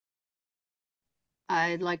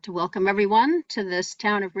I'd like to welcome everyone to this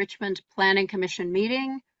Town of Richmond Planning Commission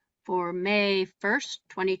meeting for May 1st,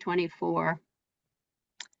 2024.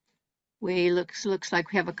 Looks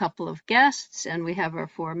like we have a couple of guests and we have our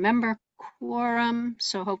 4-member quorum,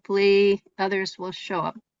 so hopefully others will show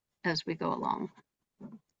up as we go along.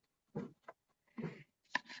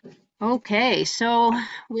 Okay, so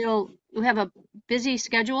we have a busy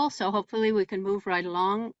schedule, so hopefully we can move right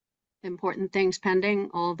along. Important things pending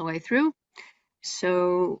all the way through.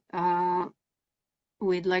 So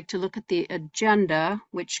we'd like to look at the agenda,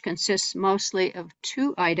 which consists mostly of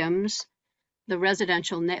 2 items. The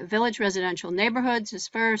village residential neighborhoods is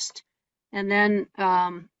first, and then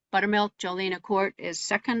Buttermilk, Jolena Court is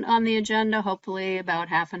second on the agenda, hopefully about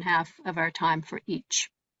half and half of our time for each.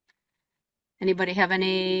 Anybody have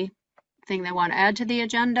anything they want to add to the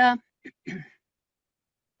agenda?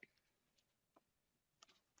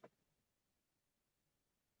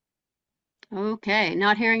 Okay,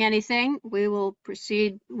 not hearing anything, we will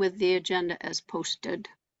proceed with the agenda as posted.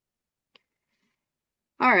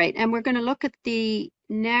 All right, and we're going to look at the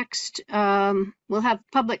next, we'll have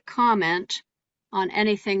public comment on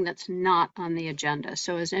anything that's not on the agenda.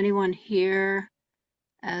 So is anyone here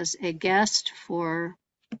as a guest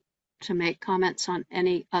to make comments on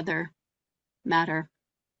any other matter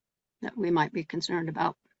that we might be concerned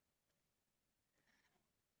about?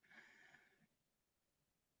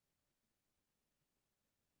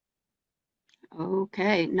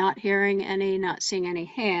 Okay, not hearing any, not seeing any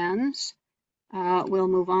hands. We'll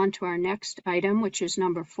move on to our next item, which is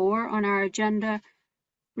number 4 on our agenda.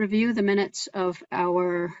 Review the minutes of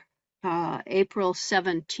our April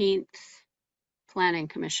 17th Planning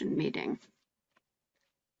Commission meeting.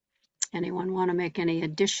 Anyone want to make any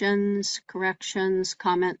additions, corrections,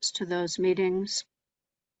 comments to those meetings?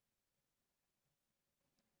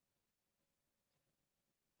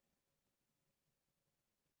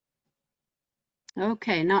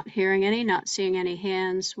 Okay, not hearing any, not seeing any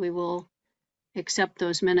hands. We will accept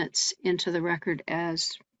those minutes into the record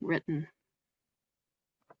as written.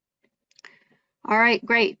 All right,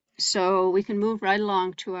 great. So we can move right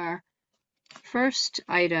along to our first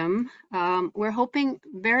item. We're hoping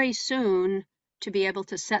very soon to be able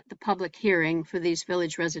to set the public hearing for these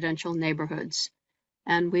village residential neighborhoods.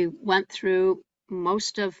 And we went through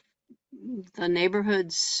most of the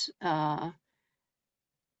neighborhoods in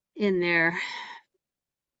their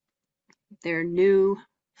new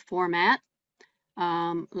format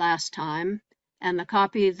last time. And the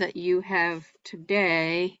copy that you have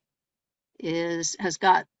today has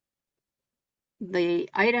got the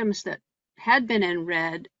items that had been in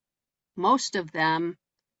red. Most of them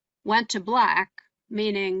went to black,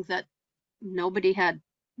 meaning that nobody had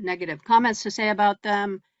negative comments to say about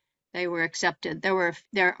them. They were accepted.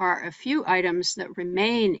 There are a few items that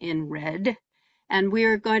remain in red, and we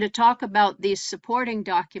are going to talk about these supporting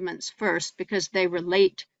documents first because they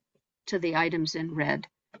relate to the items in red,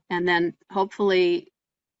 and then hopefully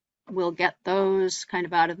we'll get those kind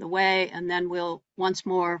of out of the way, and then we'll once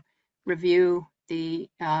more review the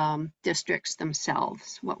districts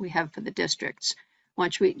themselves, what we have for the districts,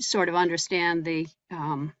 once we sort of understand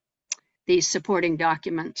these supporting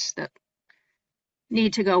documents that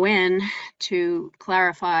need to go in to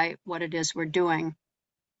clarify what it is we're doing.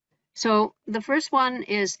 So the first one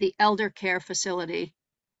is the elder care facility.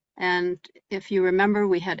 And if you remember,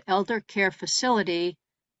 we had elder care facility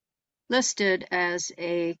listed as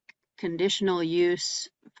a conditional use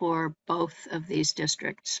for both of these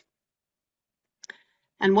districts.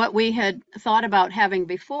 And what we had thought about having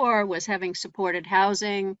before was having supported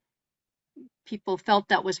housing. People felt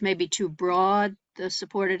that was maybe too broad, the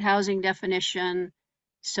supported housing definition.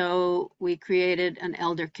 So we created an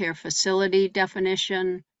elder care facility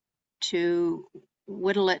definition to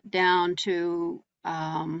whittle it down to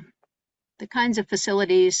the kinds of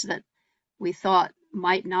facilities that we thought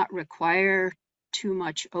might not require too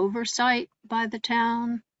much oversight by the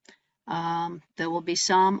town. There will be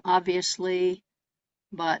some, obviously,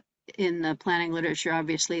 but in the planning literature,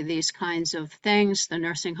 obviously, these kinds of things, the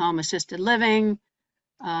nursing home, assisted living,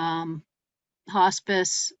 hospice,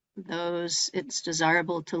 it's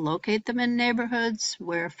desirable to locate them in neighborhoods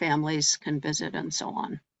where families can visit and so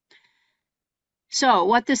on. So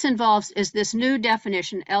what this involves is this new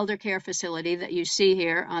definition, elder care facility, that you see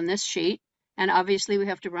here on this sheet. And obviously we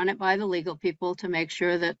have to run it by the legal people to make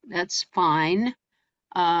sure that that's fine.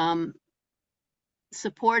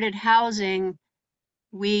 Supported housing,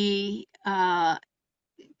 we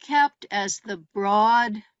kept as the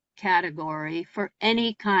broad category for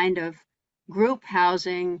any kind of group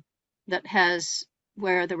housing that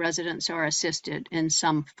where the residents are assisted in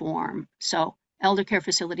some form. So elder care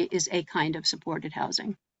facility is a kind of supported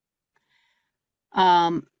housing.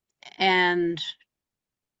 And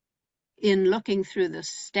in looking through the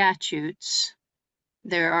statutes,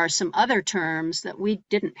 there are some other terms that we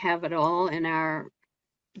didn't have at all in our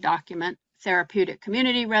document: therapeutic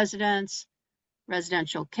community residence,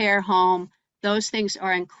 residential care home. Those things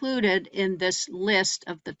are included in this list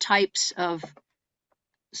of the types of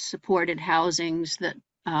supported housings that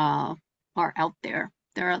are out there.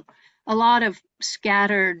 There are a lot of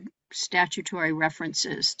scattered statutory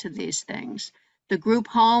references to these things. The group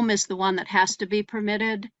home is the one that has to be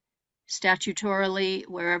permitted statutorily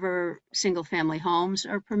wherever single family homes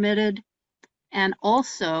are permitted. And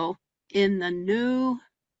also in the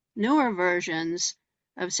newer versions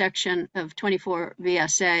of section of 24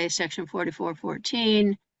 VSA, section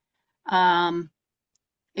 4414,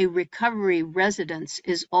 a recovery residence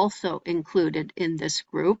is also included in this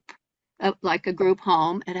group, like a group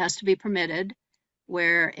home. It has to be permitted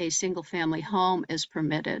where a single family home is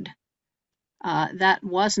permitted. That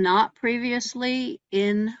was not previously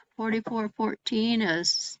in 4414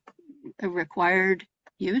 as a required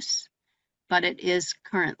use, but it is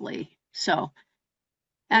currently so.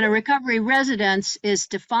 And a recovery residence is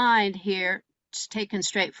defined here, it's taken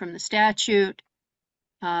straight from the statute,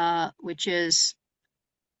 which is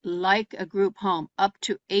like a group home, up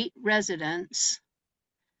to 8 residents,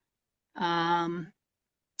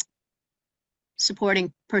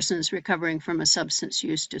 supporting persons recovering from a substance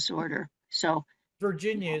use disorder. So,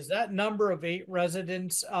 Virginia, is that number of 8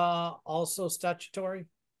 residents also statutory?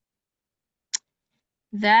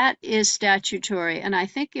 That is statutory. And I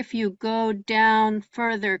think if you go down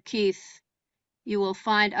further, Keith, you will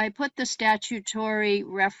find I put the statutory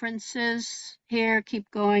references here.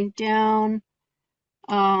 Keep going down.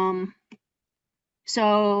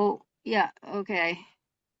 So yeah, okay.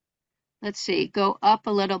 Let's see, go up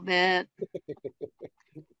a little bit.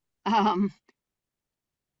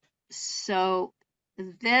 So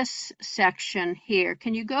this section here,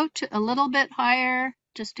 can you go to a little bit higher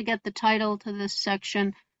just to get the title to this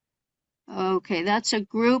section? Okay, that's a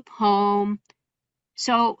group home.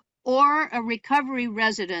 So, or a recovery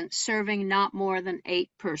residence serving not more than 8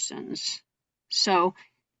 persons. So,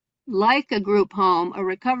 like a group home, a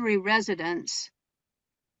recovery residence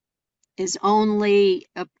is only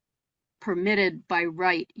permitted by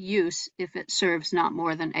right use if it serves not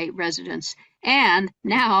more than 8 residents. And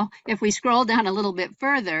now, if we scroll down a little bit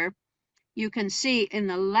further, you can see in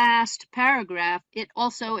the last paragraph, it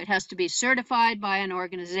has to be certified by an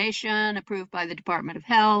organization approved by the Department of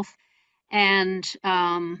Health. And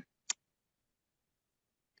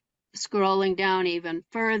scrolling down even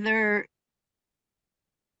further,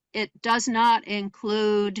 it does not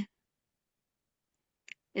include,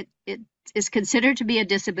 it is considered to be a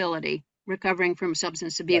disability recovering from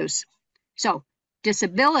substance abuse. Right. So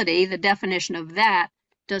disability, the definition of that,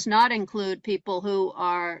 does not include people who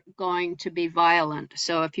are going to be violent.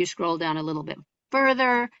 So if you scroll down a little bit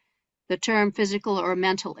further, the term physical or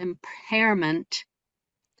mental impairment,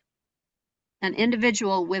 an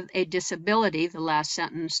individual with a disability, the last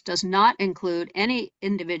sentence, does not include any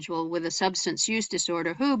individual with a substance use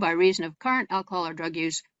disorder who, by reason of current alcohol or drug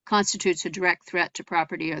use, constitutes a direct threat to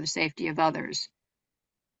property or the safety of others.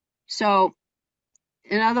 So,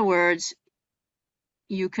 in other words,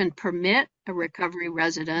 you can permit a recovery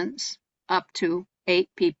residence up to 8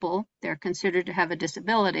 people. They're considered to have a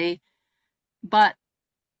disability. But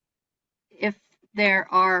if there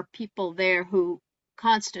are people there who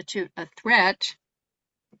constitute a threat,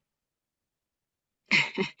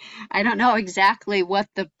 I don't know exactly what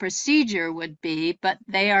the procedure would be, but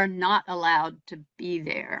they are not allowed to be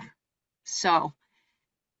there. So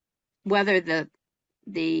whether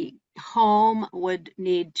the home would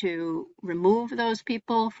need to remove those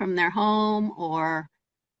people from their home or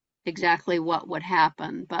exactly what would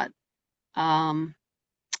happen, but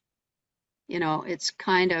you know, it's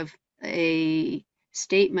kind of a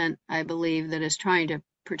statement, I believe, that is trying to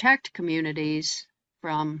protect communities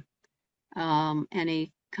from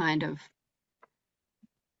any kind of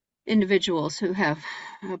individuals who have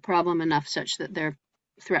a problem enough such that they're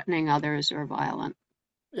threatening others or violent.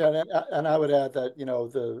 Yeah, and I would add that, you know,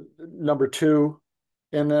 the number 2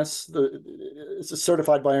 in this, it's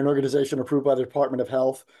certified by an organization approved by the Department of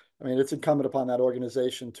Health. I mean, it's incumbent upon that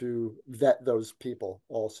organization to vet those people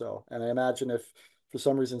also. And I imagine if for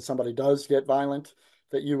some reason somebody does get violent,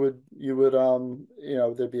 that you would you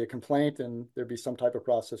know, there'd be a complaint and there'd be some type of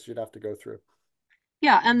process you'd have to go through.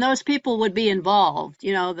 Yeah, and those people would be involved.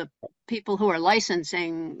 You know, the people who are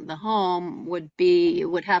licensing the home would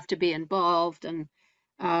have to be involved, and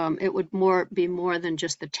it would be more than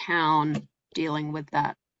just the town dealing with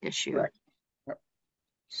that issue. Right. Yep.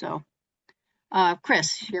 So,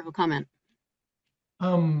 Chris, you have a comment?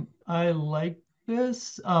 I like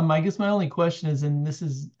this. I guess my only question is, and this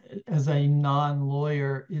is as a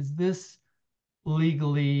non-lawyer, is this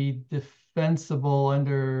legally defensible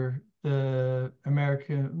under the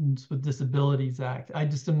Americans with Disabilities Act? I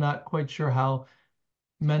just am not quite sure how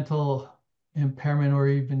mental impairment or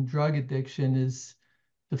even drug addiction is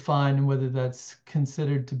defined and whether that's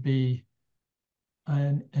considered to be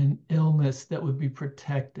an illness that would be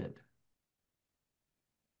protected.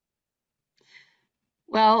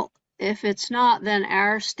 Well, if it's not, then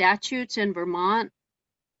our statutes in Vermont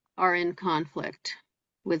are in conflict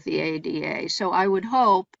with the ADA. So I would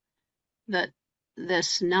hope that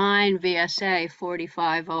this 9 VSA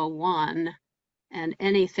 4501 and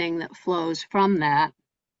anything that flows from that,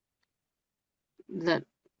 that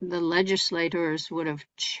the legislators would have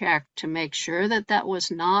checked to make sure that that was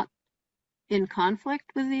not in conflict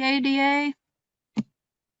with the ADA.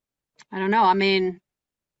 I don't know. I mean,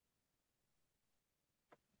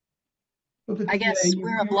 I guess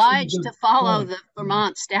we're obliged to follow the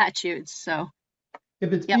Vermont statutes. So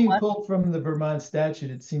if it's yeah, being what? pulled from the Vermont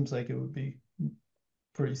statute, it seems like it would be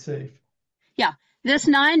pretty safe. Yeah, this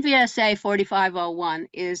 9 VSA 4501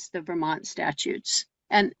 is the Vermont statutes,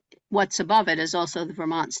 and what's above it is also the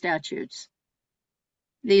Vermont statutes.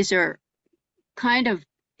 These are kind of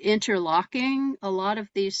interlocking. A lot of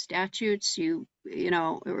these statutes, you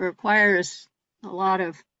know, it requires a lot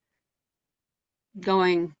of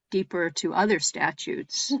going deeper to other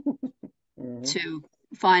statutes to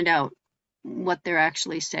find out what they're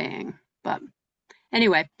actually saying. But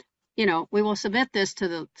anyway, you know, we will submit this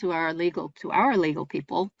to our legal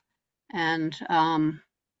people, and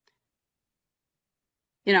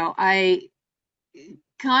you know, I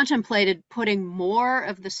contemplated putting more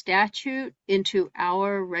of the statute into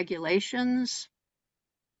our regulations,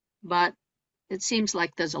 but it seems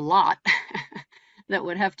like there's a lot that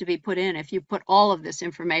would have to be put in if you put all of this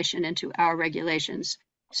information into our regulations.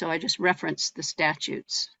 So I just referenced the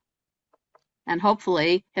statutes. And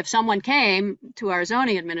hopefully, if someone came to our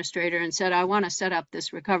zoning administrator and said, I want to set up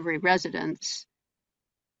this recovery residence,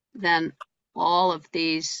 then all of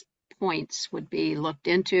these points would be looked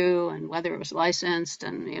into, and whether it was licensed,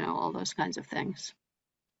 and, you know, all those kinds of things.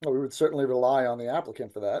 Well, we would certainly rely on the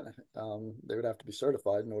applicant for that. They would have to be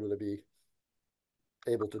certified in order to be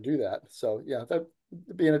able to do that. So yeah, that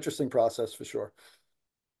would be an interesting process for sure.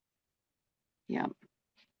 Yeah.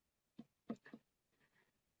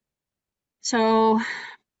 So,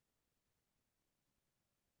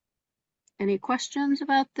 any questions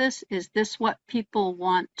about this? Is this what people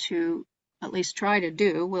want to at least try to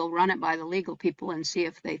do? We'll run it by the legal people and see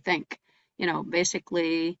if they think, you know,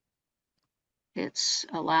 basically it's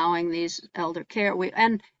allowing these elder care.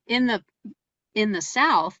 And in the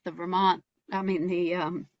South, the Vermont, I mean,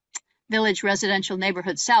 the Village Residential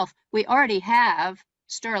Neighborhood South, we already have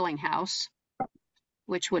Sterling House,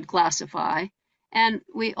 which would classify. And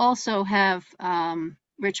we also have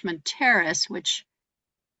Richmond Terrace, which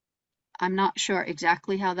I'm not sure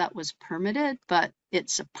exactly how that was permitted, but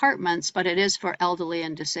it's apartments, but it is for elderly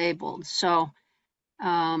and disabled. So,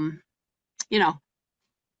 you know,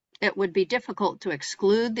 it would be difficult to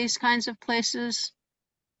exclude these kinds of places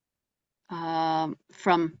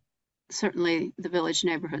from certainly the Village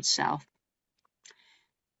Neighborhood South.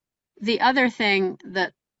 The other thing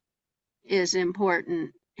that is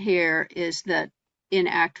important here is that in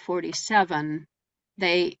Act 47,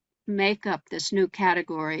 they make up this new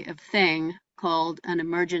category of thing called an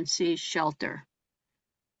emergency shelter,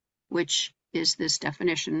 which is this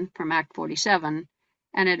definition from Act 47.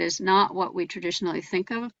 And it is not what we traditionally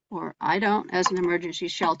think of, or I don't, as an emergency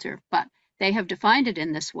shelter, but they have defined it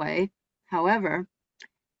in this way. However,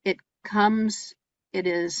 it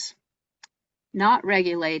is not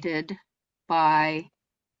regulated by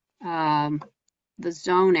the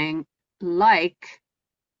zoning like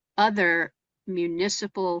other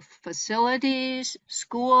municipal facilities,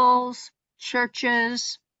 schools,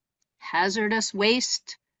 churches, hazardous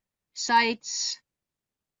waste sites,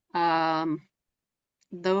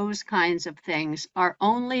 those kinds of things are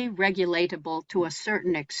only regulatable to a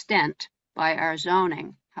certain extent by our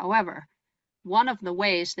zoning. However, one of the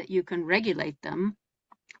ways that you can regulate them,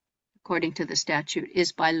 according to the statute,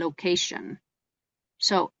 is by location.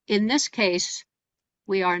 So in this case,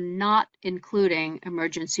 we are not including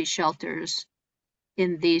emergency shelters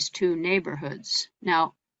in these two neighborhoods.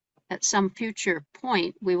 Now, at some future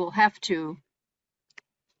point, we will have to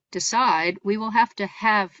decide, we will have to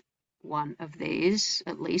have one of these,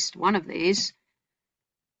 at least one of these,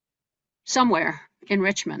 somewhere in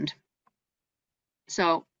Richmond.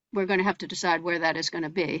 So we're going to have to decide where that is going to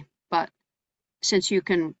be. But since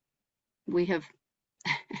we have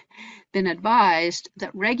been advised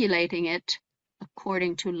that regulating it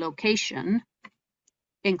according to location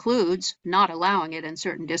includes not allowing it in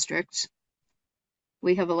certain districts,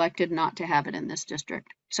 we have elected not to have it in this district.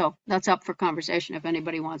 So that's up for conversation if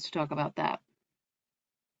anybody wants to talk about that.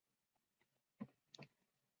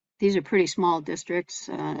 These are pretty small districts.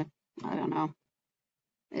 I don't know.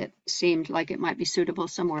 It seemed like it might be suitable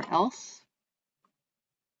somewhere else.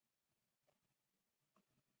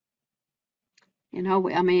 You know,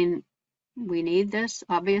 I mean, we need this,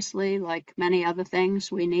 obviously, like many other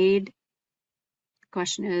things we need. The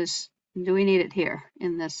question is, do we need it here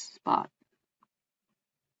in this spot?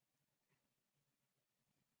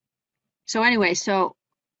 So anyway, so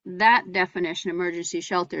that definition, emergency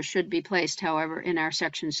shelter, should be placed, however, in our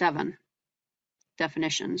Section 7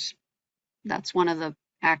 definitions. That's one of the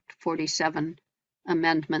Act 47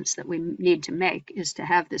 amendments that we need to make, is to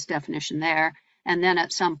have this definition there. And then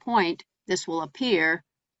at some point, this will appear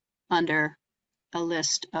under a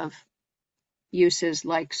list of uses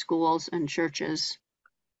like schools and churches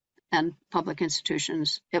and public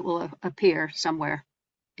institutions. It will appear somewhere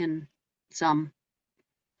in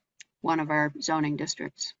one of our zoning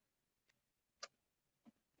districts.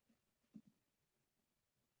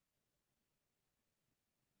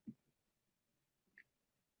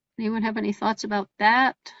 Anyone have any thoughts about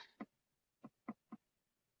that?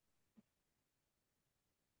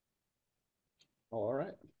 All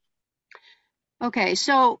right. Okay,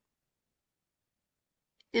 so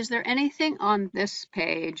is there anything on this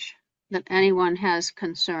page that anyone has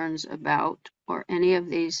concerns about, or any of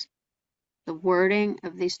these, the wording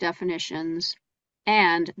of these definitions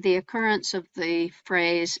and the occurrence of the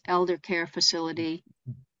phrase elder care facility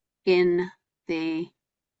in the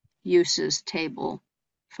uses table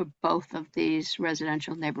for both of these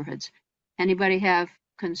residential neighborhoods? Anybody have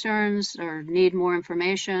concerns or need more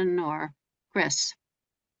information? Or Chris?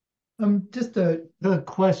 Just a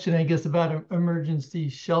question, I guess, about emergency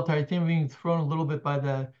shelter. I think I'm being thrown a little bit by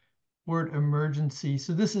the word emergency.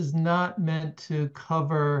 So this is not meant to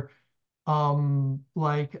cover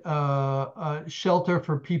like a shelter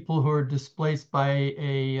for people who are displaced by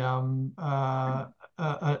a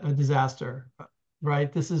disaster,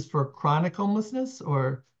 right? This is for chronic homelessness,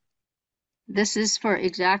 or? This is for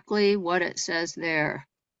exactly what it says there.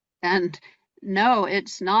 And no,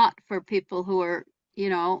 it's not for people who are, you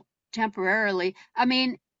know, temporarily. I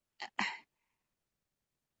mean,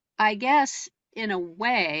 I guess in a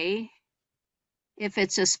way, if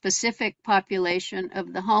it's a specific population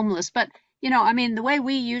of the homeless, but you know, I mean, the way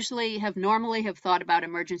we normally have thought about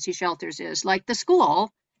emergency shelters is like the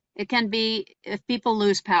school. It can be if people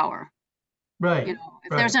lose power. Right. You know,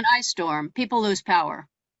 if right. there's an ice storm, people lose power.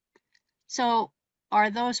 So are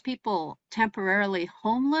those people temporarily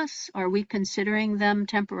homeless? Are we considering them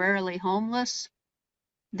temporarily homeless?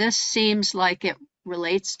 This seems like it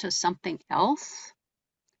relates to something else.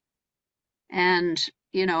 And,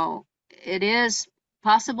 you know, it is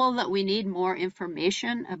possible that we need more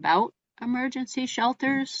information about emergency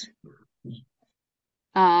shelters.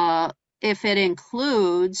 If it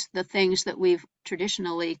includes the things that we've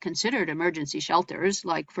traditionally considered emergency shelters,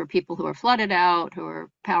 like for people who are flooded out, who are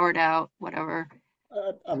powered out, whatever.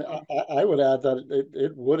 I mean, I would add that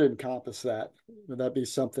it would encompass that. Would that be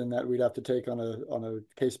something that we'd have to take on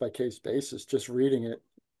a case-by-case basis? Just reading it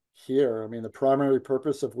here, I mean, the primary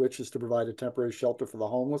purpose of which is to provide a temporary shelter for the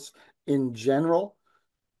homeless in general.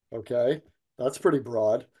 Okay, that's pretty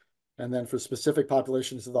broad. And then for specific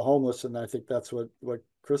populations of the homeless, and I think that's what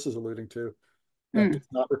Chris is alluding to, that does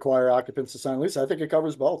not require occupants to sign a lease. I think it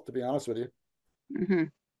covers both, to be honest with you. Mm-hmm.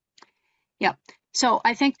 Yeah. So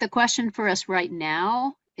I think the question for us right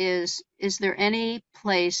now is there any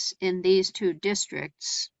place in these two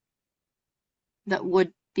districts that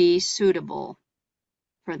would be suitable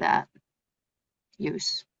for that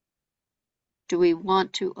use? Do we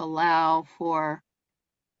want to allow for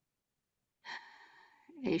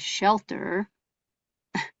a shelter?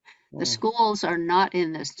 The schools are not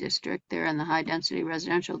in this district. They're in the high density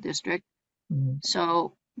residential district.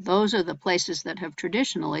 So those are the places that have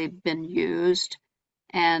traditionally been used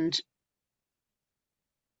and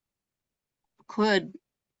could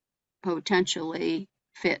potentially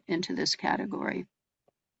fit into this category.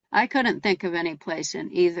 I couldn't think of any place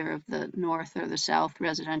in either of the north or the south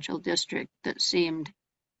residential district that seemed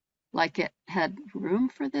like it had room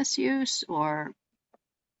for this use or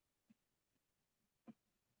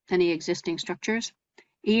any existing structures.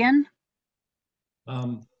 Ian?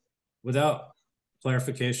 Without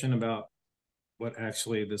clarification about what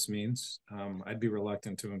actually this means, I'd be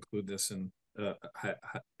reluctant to include this in a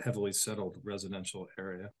heavily settled residential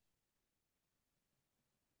area.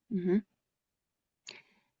 Mhm.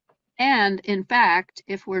 And in fact,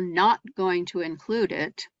 if we're not going to include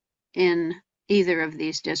it in either of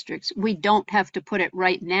these districts, we don't have to put it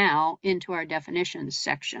right now into our definitions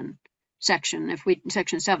section,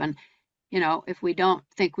 section 7, you know, if we don't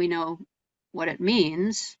think we know what it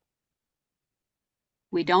means,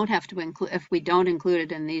 we don't have to include, if we don't include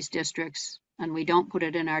it in these districts and we don't put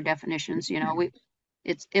it in our definitions, you know,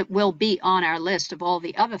 it will be on our list of all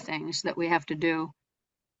the other things that we have to do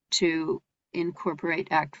to incorporate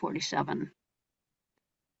Act 47.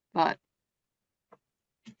 But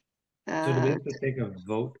So do we have to take a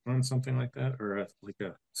vote on something like that, or like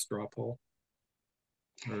a straw poll?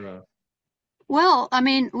 Or well, I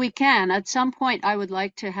mean, we can. At some point, I would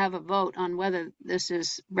like to have a vote on whether this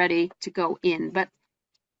is ready to go in. But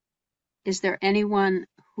is there anyone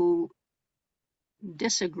who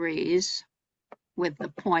disagrees with the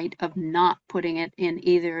point of not putting it in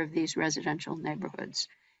either of these residential neighborhoods?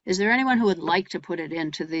 Is there anyone who would like to put it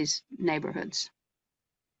into these neighborhoods?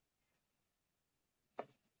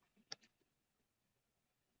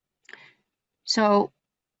 So,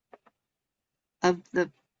 of the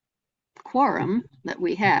quorum that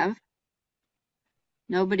we have,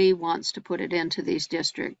 nobody wants to put it into these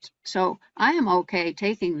districts. So I am okay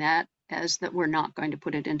taking that as that we're not going to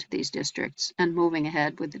put it into these districts and moving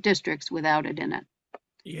ahead with the districts without it in it.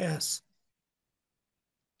 Yes.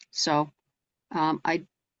 So I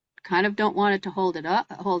kind of don't want it to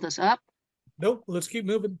hold us up. Nope, let's keep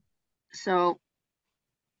moving. So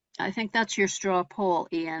I think that's your straw poll,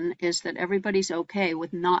 Ian, is that everybody's okay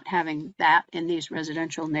with not having that in these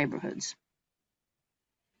residential neighborhoods.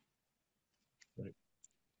 Right.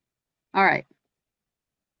 All right.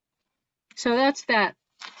 So that's that.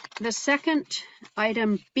 The second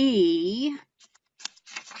item B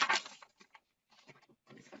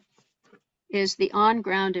is the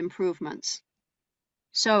on-ground improvements.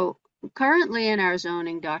 So currently in our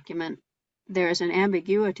zoning document, there is an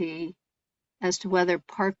ambiguity as to whether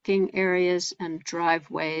parking areas and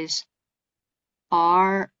driveways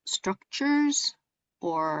are structures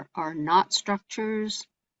or are not structures,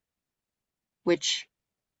 which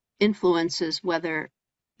influences whether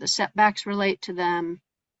the setbacks relate to them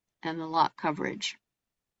and the lot coverage.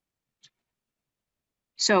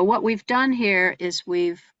 So what we've done here is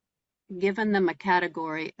we've given them a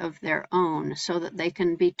category of their own so that they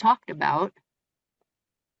can be talked about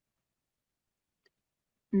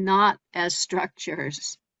not as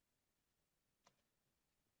structures.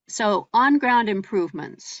 So on-ground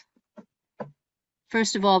improvements,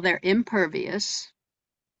 first of all, they're impervious.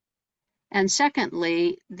 And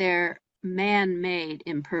secondly, they're man-made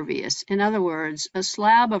impervious. In other words, a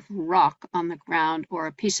slab of rock on the ground or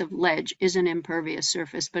a piece of ledge is an impervious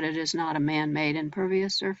surface, but it is not a man-made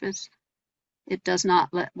impervious surface. It does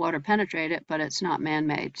not let water penetrate it, but it's not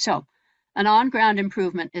man-made. So an on-ground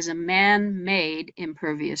improvement is a man-made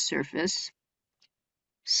impervious surface,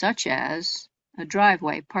 such as a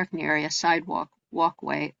driveway, parking area, sidewalk,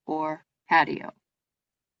 walkway, or patio.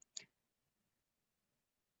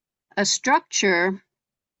 A structure,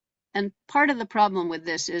 and part of the problem with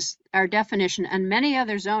this is our definition, and many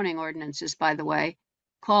other zoning ordinances, by the way,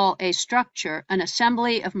 call a structure an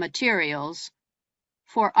assembly of materials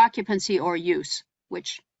for occupancy or use,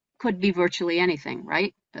 which could be virtually anything,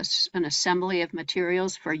 right? An assembly of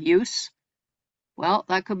materials for use. Well,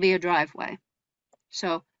 that could be a driveway.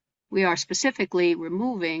 So we are specifically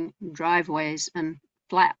removing driveways and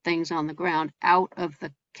flat things on the ground out of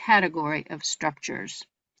the category of structures.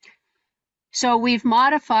 So we've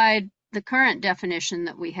modified the current definition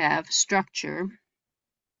that we have, structure,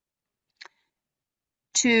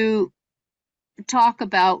 to talk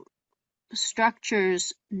about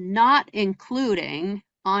structures not including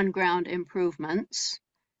on-ground improvements,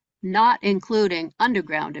 not including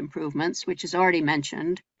underground improvements, which is already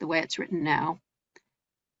mentioned the way it's written now,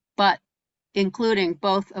 but including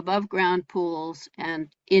both above-ground pools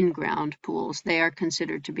and in-ground pools. They are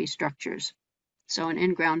considered to be structures. So an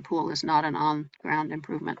in-ground pool is not an on-ground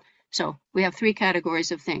improvement. So we have three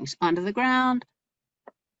categories of things: under the ground,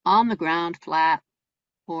 on the ground, flat,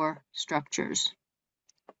 or structures.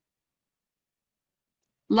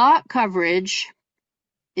 Lot coverage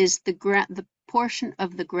is the portion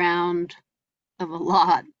of the ground of a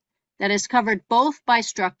lot that is covered both by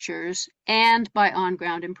structures and by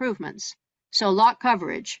on-ground improvements. So lot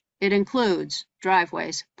coverage, it includes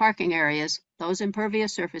driveways, parking areas, those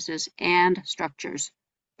impervious surfaces, and structures,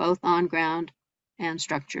 both on-ground and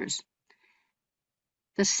structures.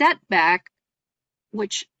 The setback,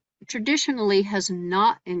 which traditionally has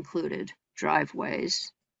not included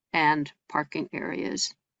driveways and parking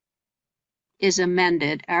areas, is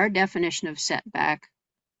amended. Our definition of setback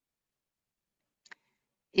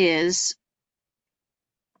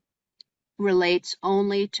relates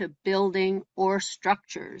only to building or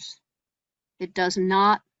structures. It does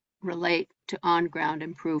not relate to on-ground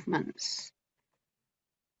improvements.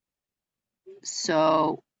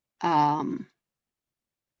 So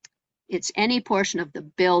it's any portion of the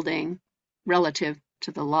building relative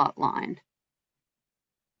to the lot line.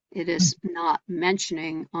 It is not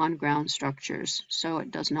mentioning on-ground structures, so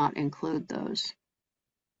it does not include those.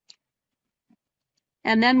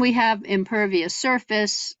 And then we have impervious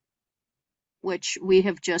surface, which we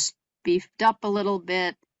have just beefed up a little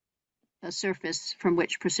bit, a surface from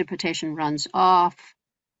which precipitation runs off,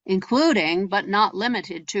 including but not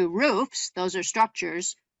limited to roofs, those are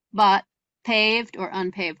structures, but paved or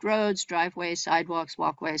unpaved roads, driveways, sidewalks,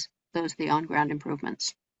 walkways, those are the on-ground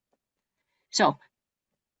improvements. So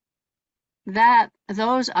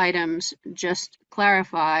those items just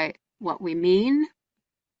clarify what we mean,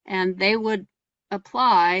 and they would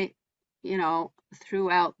apply,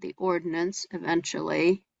 throughout the ordinance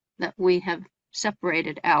eventually that we have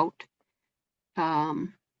separated out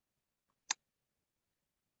on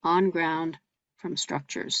ground from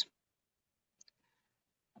structures.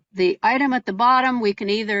 The item at the bottom, we can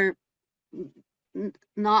either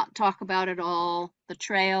not talk about at all. The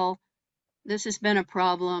trail, this has been a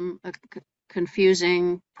problem, a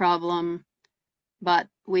confusing problem, but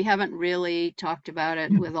we haven't really talked about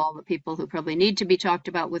it with all the people who probably need to be talked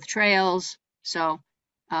about with trails. So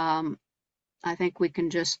I think we can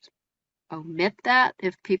just omit that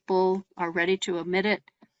if people are ready to omit it.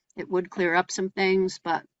 It would clear up some things,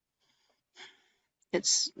 but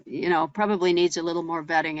it's, probably needs a little more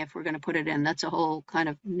vetting if we're going to put it in. That's a whole kind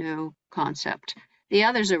of new concept. The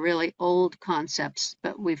others are really old concepts,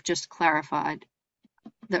 but we've just clarified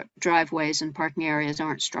that driveways and parking areas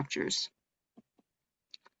aren't structures.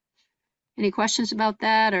 Any questions about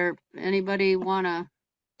that, or anybody want to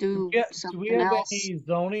do something we have else? any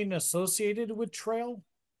zoning associated with trail?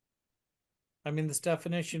 I mean, this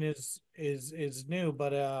definition is new,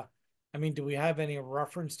 but I mean, do we have any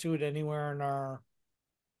reference to it anywhere in our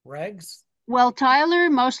regs? Well, Tyler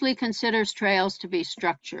mostly considers trails to be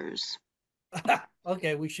structures.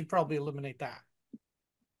 Okay, we should probably eliminate that.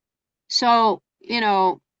 So,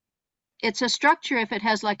 it's a structure if it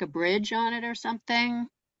has like a bridge on it or something.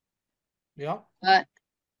 Yeah. But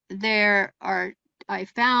I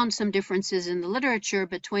found some differences in the literature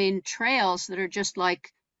between trails that are just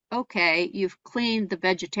like, okay, you've cleaned the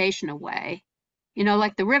vegetation away,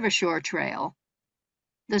 like the River Shore Trail.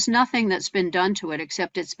 There's nothing that's been done to it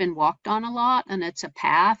except it's been walked on a lot and it's a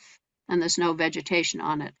path and there's no vegetation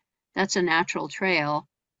on it. That's a natural trail,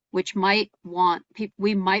 which we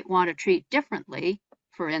might want to treat differently,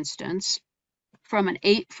 for instance, from an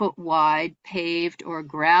 8-foot wide paved or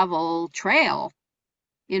gravel trail,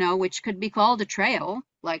 which could be called a trail,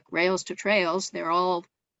 like rails to trails.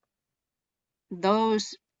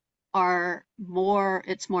 Those are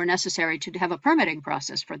it's more necessary to have a permitting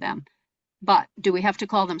process for them. But do we have to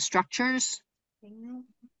call them structures?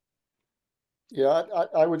 Yeah,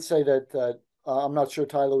 I would say that I'm not sure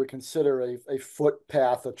Tyler would consider a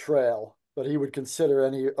footpath a trail, but he would consider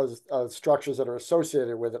any structures that are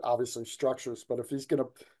associated with it, obviously structures. But if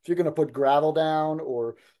you're gonna put gravel down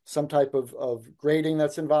or some type of grading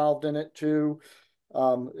that's involved in it too,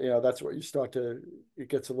 that's where you start it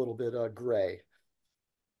gets a little bit gray.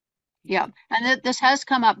 Yeah, and this has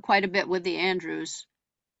come up quite a bit with the Andrews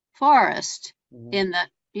Forest, in that,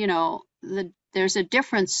 there's a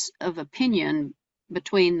difference of opinion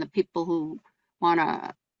between the people who want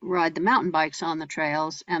to ride the mountain bikes on the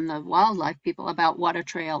trails and the wildlife people about what a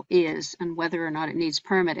trail is and whether or not it needs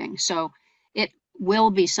permitting. So it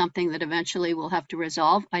will be something that eventually we'll have to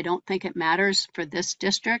resolve. I don't think it matters for this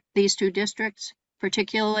district, these two districts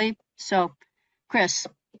particularly. So, Chris.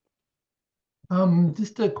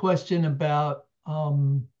 Just a question about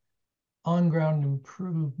on-ground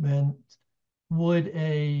improvement.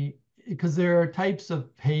 Because there are types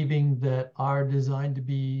of paving that are designed to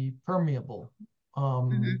be permeable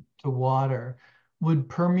to water. Would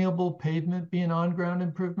permeable pavement be an on-ground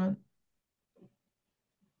improvement?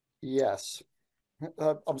 Yes.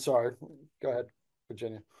 I'm sorry. Go ahead,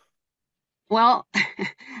 Virginia. Well,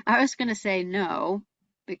 I was going to say no,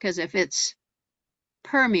 because if it's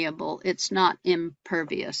permeable, it's not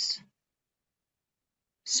impervious.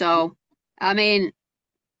 So, I mean,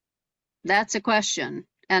 that's a question.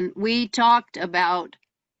 And we talked about,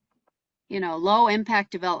 low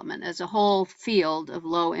impact development as a whole field of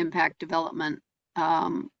low impact development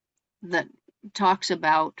that talks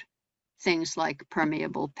about things like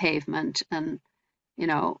permeable pavement. And,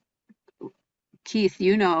 Keith,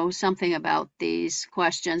 something about these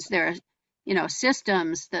questions.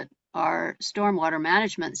 systems that are stormwater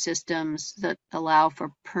management systems that allow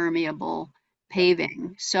for permeable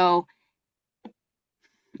paving. So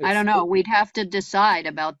I don't know, we'd have to decide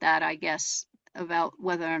about that, I guess, about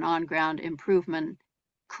whether an on-ground improvement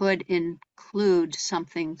could include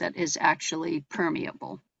something that is actually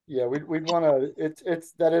permeable. Yeah, we'd want to,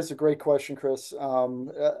 that is a great question, Chris.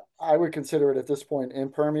 I would consider it at this point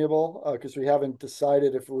impermeable, because we haven't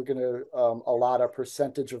decided if we're going to allot a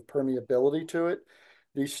percentage of permeability to it.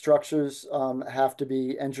 These structures have to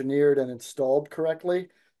be engineered and installed correctly,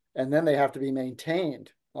 and then they have to be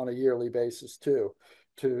maintained on a yearly basis too,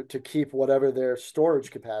 to keep whatever their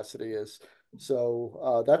storage capacity is.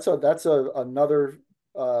 So that's another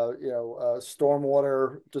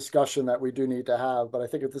stormwater discussion that we do need to have. But I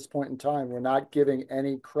think at this point in time, we're not giving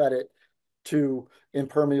any credit to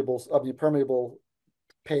impermeable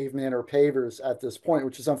pavement or pavers at this point,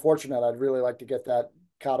 which is unfortunate. I'd really like to get that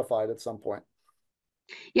codified at some point.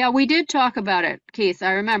 Yeah, we did talk about it, Keith.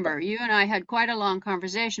 I remember you and I had quite a long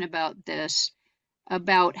conversation about this,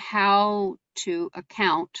 about how to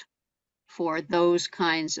account for those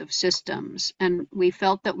kinds of systems. And we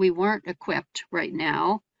felt that we weren't equipped right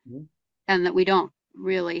now, and that we don't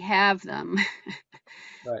really have them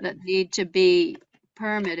that need to be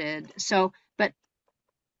permitted. So, but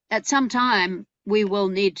at some time we will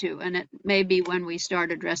need to, and it may be when we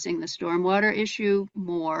start addressing the stormwater issue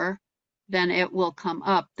more, then it will come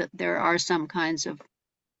up that there are some kinds of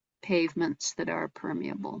pavements that are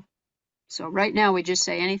permeable. So right now we just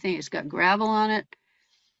say anything that's got gravel on it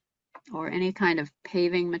or any kind of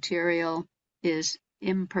paving material is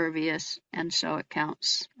impervious, and so it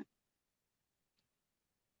counts.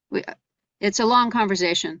 It's a long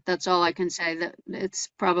conversation. That's all I can say. That it's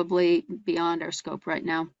probably beyond our scope right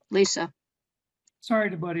now. Lisa. Sorry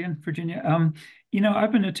to butt in, Virginia.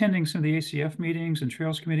 I've been attending some of the ACF meetings and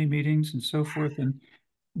Trails Committee meetings and so forth, and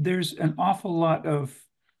there's an awful lot of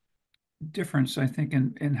difference, I think,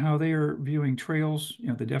 in how they are viewing trails,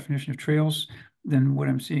 the definition of trails, than what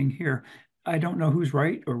I'm seeing here. I don't know who's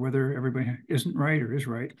right or whether everybody isn't right or is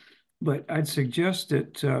right, but I'd suggest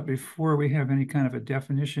that before we have any kind of a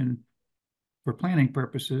definition for planning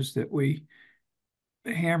purposes, that we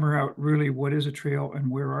hammer out really what is a trail and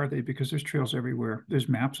where are they, because there's trails everywhere. There's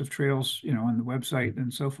maps of trails, on the website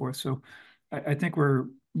and so forth. So I think we're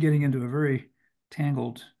getting into a very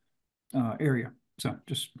tangled area. So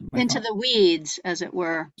just into the weeds, as it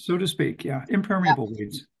were. So to speak. Yeah. Impermeable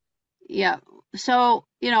weeds. Yeah. So,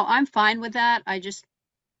 I'm fine with that. I just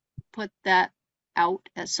put that out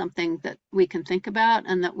as something that we can think about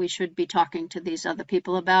and that we should be talking to these other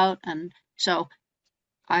people about. And so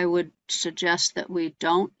I would suggest that we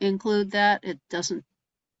don't include that. It doesn't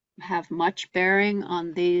have much bearing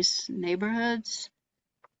on these neighborhoods.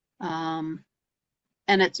 And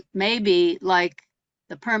it's maybe like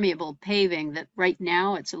the permeable paving that right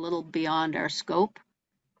now it's a little beyond our scope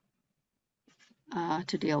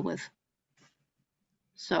to deal with.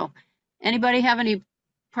 So anybody have any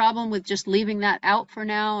problem with just leaving that out for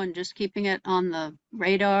now and just keeping it on the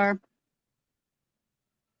radar?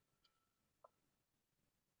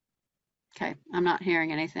 Okay, I'm not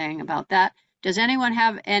hearing anything about that. Does anyone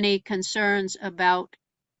have any concerns about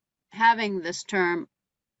having this term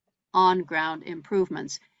on-ground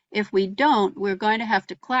improvements? If we don't, we're going to have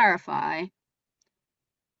to clarify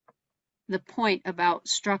the point about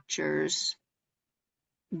structures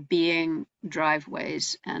being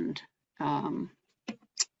driveways and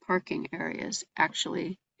parking areas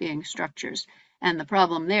actually being structures. And the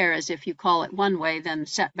problem there is if you call it one way, then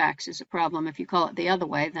setbacks is a problem. If you call it the other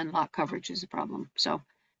way, then lot coverage is a problem. So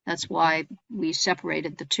that's why we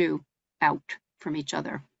separated the two out from each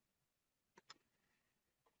other.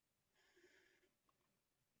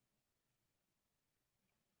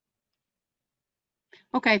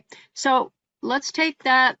 Okay, so let's take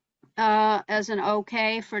that as an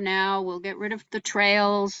okay for now. We'll get rid of the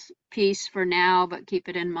trails piece for now, but keep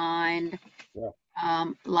it in mind. Yeah.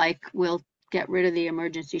 Like we'll get rid of the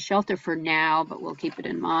emergency shelter for now, but we'll keep it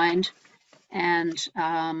in mind. And,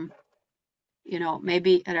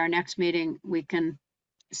 maybe at our next meeting, we can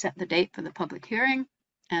set the date for the public hearing.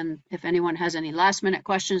 And if anyone has any last minute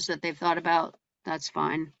questions that they've thought about, that's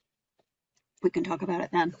fine. We can talk about it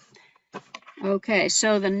then. Okay,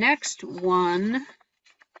 so the next one,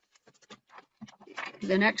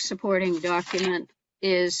 the next supporting document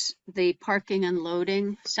is the parking and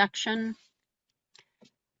loading section.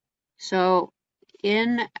 So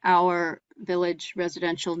in our village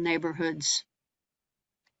residential neighborhoods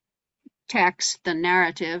text, the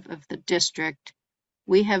narrative of the district,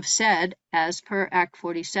 we have said, as per Act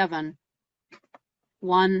 47,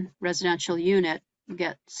 one residential unit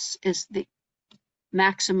is the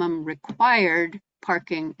maximum required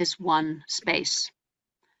parking is 1 space.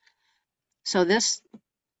 So this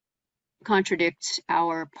contradicts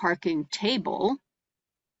our parking table,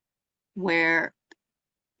 where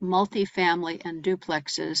multifamily and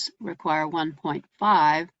duplexes require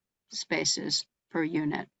 1.5 spaces per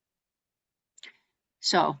unit.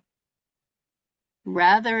 So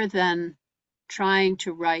rather than trying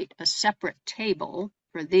to write a separate table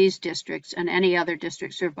for these districts and any other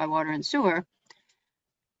district served by water and sewer,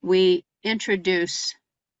 we introduce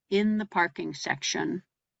in the parking section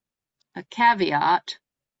a caveat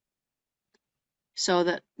so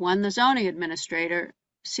that when the zoning administrator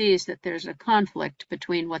sees that there's a conflict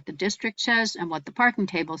between what the district says and what the parking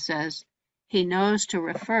table says, he knows to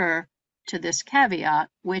refer to this caveat,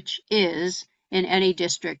 which is in any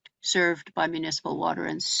district served by municipal water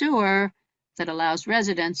and sewer that allows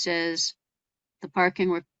residences, the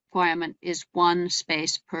parking requirement is 1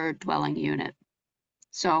 space per dwelling unit.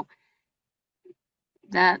 So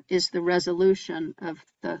that is the resolution of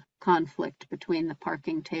the conflict between the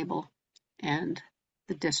parking table and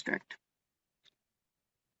the district.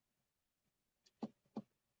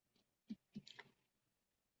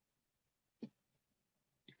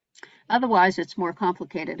 Otherwise, it's more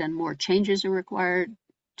complicated and more changes are required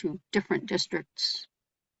to different districts.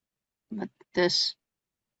 But this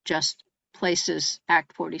just places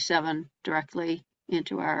Act 47 directly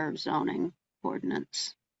into our zoning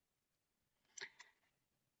ordinance.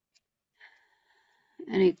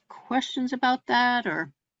 Any questions about that,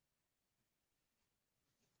 or?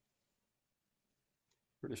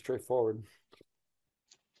 Pretty straightforward.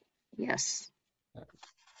 Yes.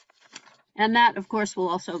 And that, of course, will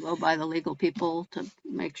also go by the legal people to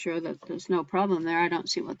make sure that there's no problem there. I don't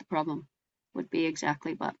see what the problem would be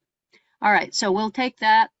exactly, but all right. So we'll take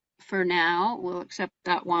that for now. We'll accept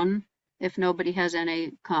that one if nobody has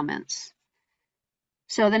any comments.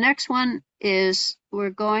 So the next one is we're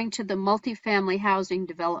going to the multifamily housing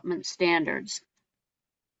development standards.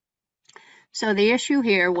 So the issue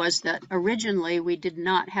here was that originally we did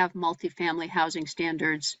not have multifamily housing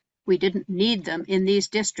standards. We didn't need them in these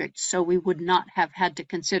districts, so we would not have had to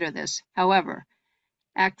consider this. However,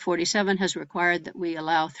 Act 47 has required that we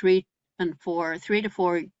allow 3 to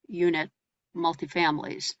 4 unit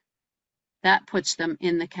multifamilies. That puts them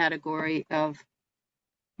in the category of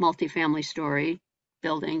multifamily story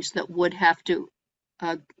buildings that would have to,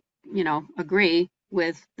 agree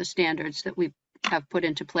with the standards that we have put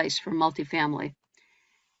into place for multifamily.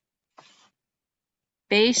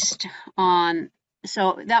 Based on,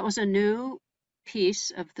 so that was a new piece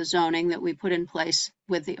of the zoning that we put in place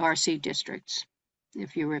with the RC districts,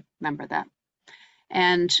 if you remember that.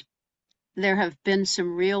 And there have been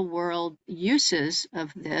some real world uses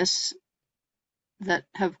of this that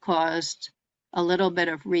have caused a little bit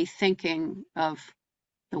of rethinking of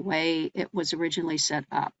the way it was originally set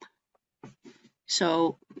up.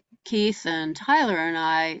 So Keith and Tyler and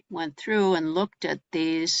I went through and looked at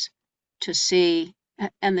these to see,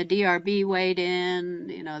 and the DRB weighed in,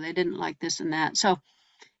 they didn't like this and that. So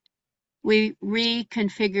we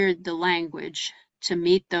reconfigured the language to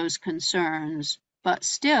meet those concerns, but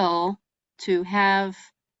still to have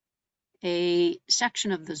a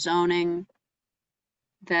section of the zoning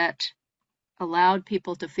that allowed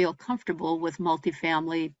people to feel comfortable with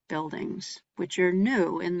multifamily buildings, which are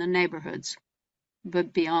new in the neighborhoods,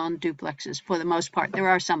 but beyond duplexes for the most part. There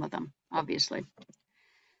are some of them, obviously.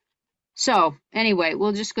 So anyway,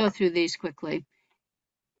 we'll just go through these quickly.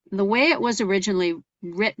 The way it was originally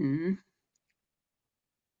written,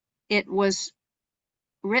 it was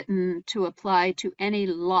written to apply to any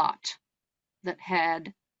lot that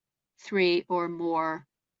had 3 or more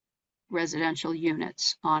residential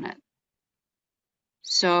units on it.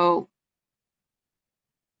 So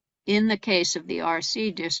in the case of the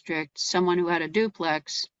RC district, someone who had a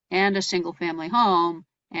duplex and a single family home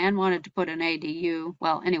and wanted to put an ADU,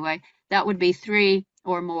 well, anyway, that would be 3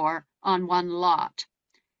 or more on one lot.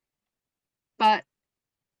 But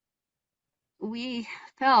we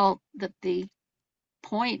felt that the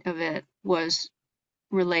point of it was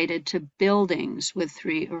related to buildings with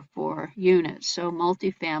 3 or 4 units, so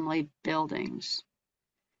multifamily buildings.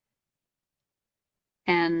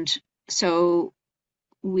 And so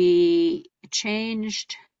we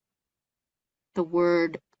changed the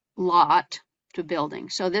word lot to building.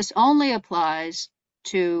 So this only applies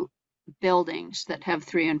to buildings that have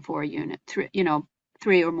 3 and 4 units,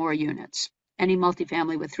 3 or more units. Any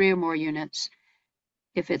multifamily with 3 or more units,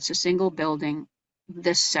 if it's a single building,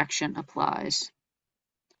 this section applies.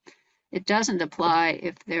 It doesn't apply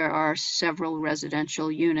if there are several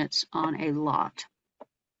residential units on a lot.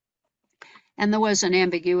 And there was an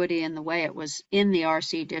ambiguity in the way it was in the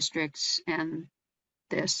RC districts and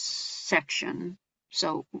this section.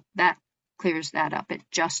 So that clears that up. It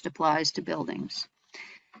just applies to buildings.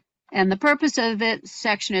 And the purpose of this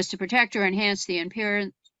section is to protect or enhance the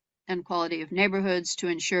appearance and quality of neighborhoods to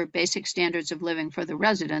ensure basic standards of living for the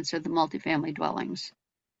residents of the multifamily dwellings.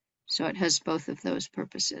 So it has both of those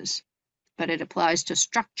purposes, but it applies to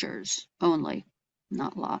structures only,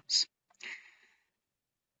 not lots.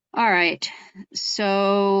 All right,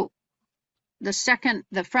 so the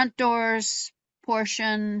front doors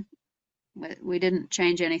portion, we didn't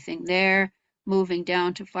change anything there. Moving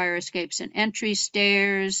down to fire escapes and entry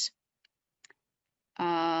stairs.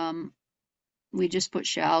 We just put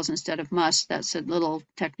shalls instead of must. That's a little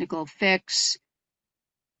technical fix.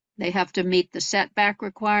 They have to meet the setback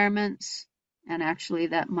requirements, and actually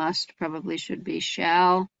that must probably should be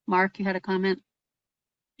shall. Mark, you had a comment?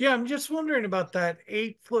 Yeah, I'm just wondering about that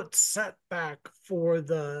 8-foot setback for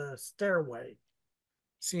the stairway.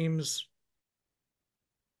 Seems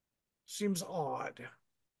odd.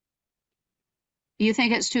 You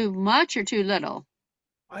think it's too much or too little?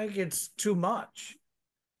 I think it's too much.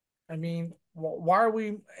 I mean, why are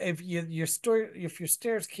we, if your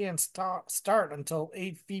stairs can't start until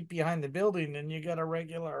 8 feet behind the building, and you got a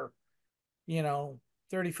regular,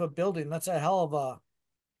 30-foot building, that's a hell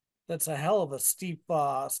of a steep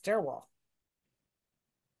stairwell.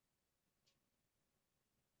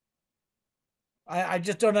 I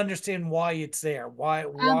just don't understand why it's there. Why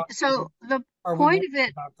So the are we point of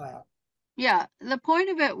it, about that? yeah, the point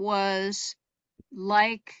of it was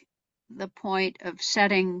like the point of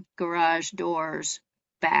setting garage doors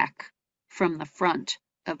back from the front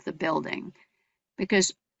of the building,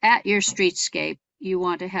 because at your streetscape, you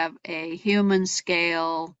want to have a human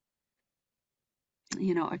scale,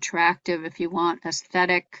 attractive, if you want,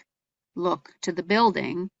 aesthetic look to the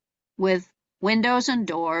building with windows and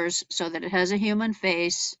doors so that it has a human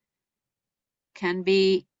face, can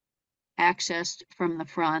be accessed from the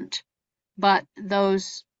front. But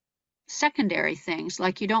those secondary things,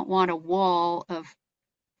 like you don't want a wall of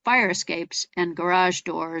fire escapes and garage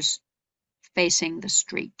doors facing the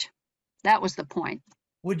street. That was the point.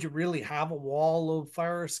 Would you really have a wall of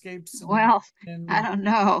fire escapes? Well, I don't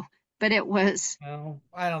know, but it was. No,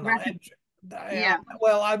 I don't know. Yeah.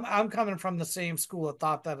 Well, I'm coming from the same school of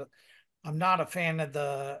thought that I'm not a fan of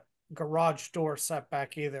the garage door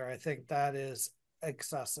setback either. I think that is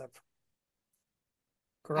excessive.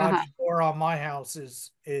 Garage door on my house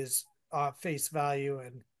is face value,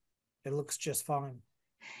 and it looks just fine.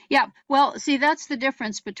 Yeah, well, see, that's the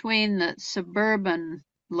difference between the suburban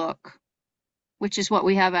look, which is what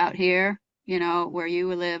we have out here, where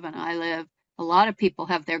you live and I live. A lot of people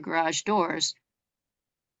have their garage doors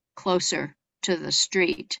closer to the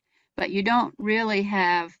street, but you don't really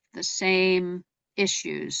have the same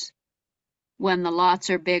issues when the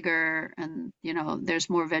lots are bigger and, there's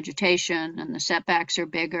more vegetation and the setbacks are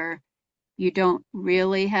bigger. You don't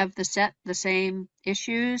really have the same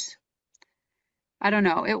issues. I don't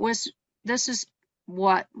know. This is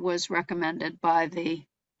what was recommended by the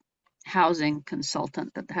housing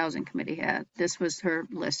consultant that the housing committee had. This was her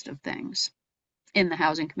list of things in the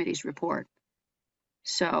housing committee's report.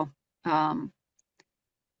 So, yeah,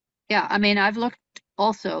 I mean, I've looked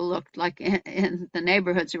like in the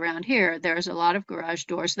neighborhoods around here, there's a lot of garage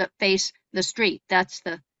doors that face the street. That's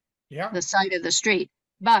the side of the street.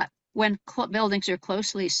 But when buildings are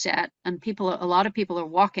closely set and a lot of people are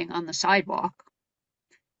walking on the sidewalk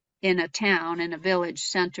in a town, in a village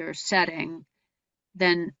center setting,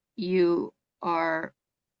 then you are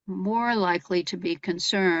more likely to be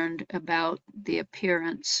concerned about the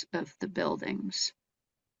appearance of the buildings.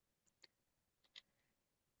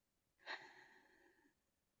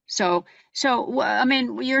 So, I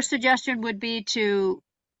mean, your suggestion would be to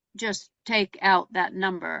just take out that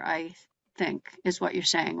number, I think, is what you're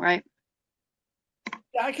saying, right?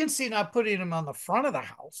 Yeah, I can see not putting them on the front of the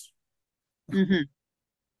house. Mm-hmm.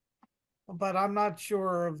 But I'm not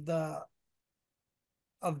sure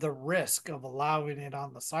of the risk of allowing it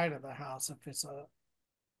on the side of the house if it's a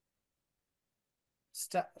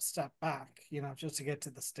step back, just to get to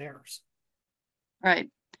the stairs. Right.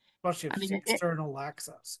 Especially if it's external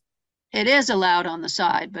access. It is allowed on the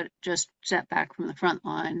side, but just set back from the front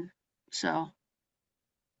line. So,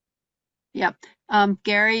 yep.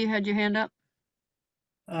 Gary, you had your hand up?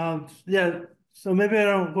 Yeah, so maybe I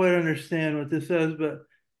don't quite understand what this says, but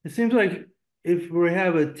it seems like if we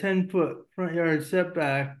have a 10-foot front yard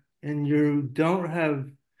setback and you don't have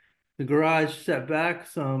the garage set back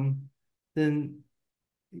some, then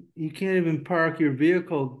you can't even park your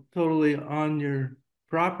vehicle totally on your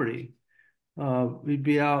property. We'd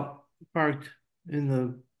be out parked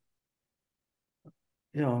in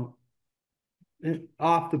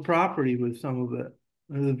off the property with some of it,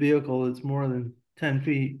 or the vehicle that's more than 10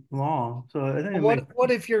 feet long. So I think it makes,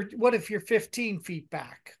 What if you're 15 feet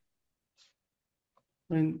back?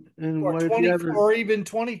 and Or what if 20 you have or even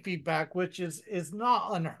 20 feet back, which is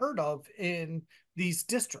not unheard of in these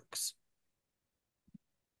districts.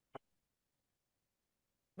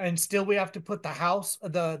 And still we have to put the house,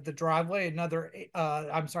 the driveway, another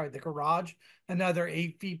I'm sorry, the garage, another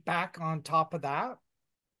 8 feet back on top of that.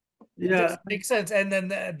 It yeah, doesn't make sense. And then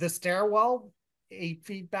the stairwell, 8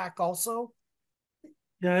 feet back also.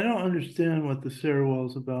 yeah, I don't understand what the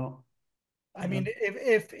stairwell's about. I mean,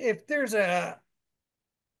 if there's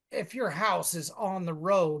if your house is on the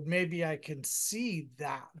road, maybe I can see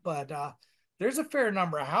that, but there's a fair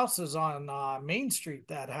number of houses on Main Street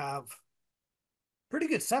that have pretty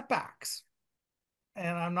good setbacks,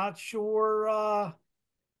 and I'm not sure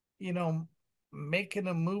making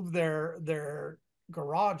them move their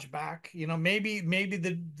garage back, maybe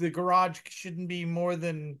the garage shouldn't be more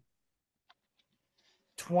than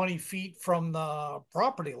 20 feet from the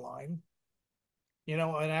property line, and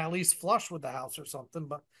at least flush with the house or something.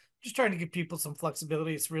 But just trying to give people some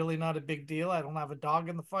flexibility. It's really not a big deal. I don't have a dog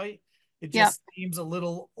in the fight. It just seems a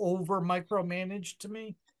little over micromanaged to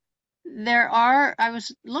me. I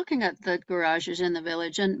was looking at the garages in the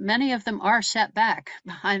village, and many of them are set back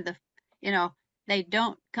behind they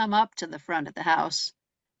don't come up to the front of the house.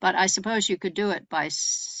 But I suppose you could do it by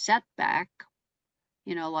setback,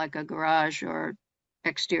 like a garage or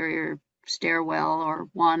exterior stairwell, or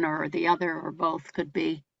one or the other or both could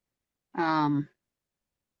be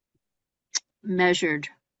measured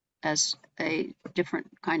as a different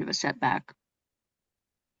kind of a setback.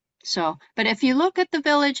 So, but if you look at the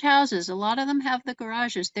village houses, a lot of them have the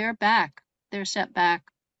garages, they're back, they're set back.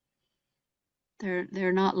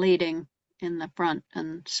 They're not leading in the front,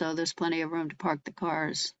 and so there's plenty of room to park the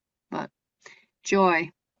cars. But Joy.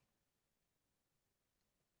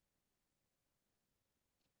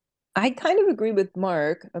 I kind of agree with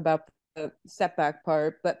Mark about the setback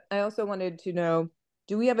part, but I also wanted to know,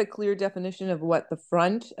 do we have a clear definition of what the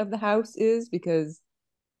front of the house is? Because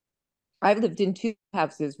I've lived in 2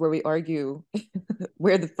 houses where we argue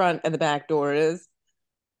where the front and the back door is.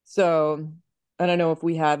 So I don't know if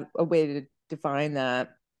we have a way to define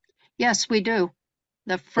that. Yes, we do.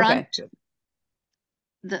 The front,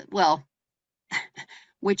 Okay. well,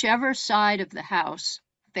 whichever side of the house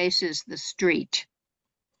faces the street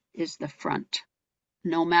is the front,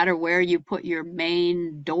 no matter where you put your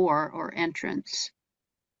main door or entrance.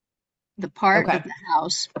 The part of the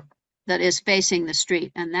house that is facing the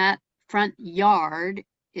street, and that front yard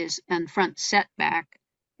and front setback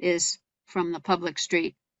is from the public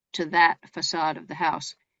street to that facade of the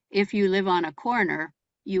house. If you live on a corner,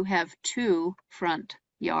 you have 2 front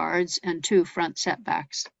yards and 2 front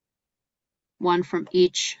setbacks, one from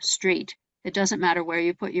each street. It doesn't matter where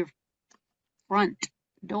you put your front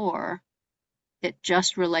door. It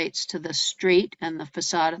just relates to the street and the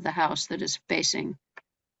facade of the house that is facing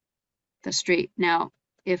the street. Now,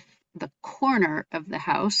 if the corner of the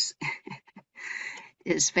house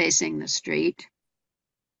is facing the street,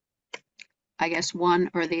 I guess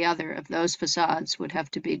one or the other of those facades would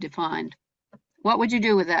have to be defined. What would you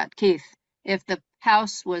do with that, Keith? If the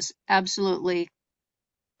house was absolutely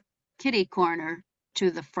kitty corner to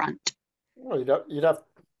the front? Well, you'd have,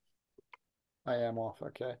 I am off,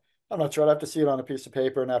 okay. I'm not sure, I'd have to see it on a piece of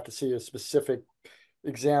paper and have to see a specific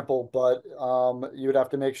example, but you would have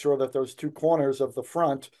to make sure that those 2 corners of the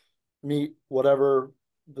front meet whatever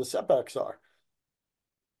the setbacks are.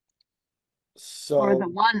 So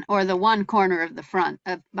or the one corner of the front,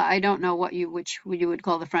 but I don't know which you would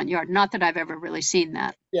call the front yard. Not that I've ever really seen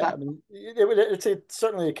that. yeah, but. I mean, it's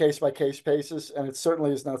certainly a case by case basis, and it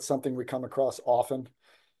certainly is not something we come across often,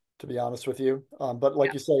 to be honest with you. But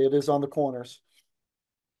like you say, it is on the corners.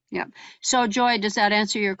 Yeah. So Joy, does that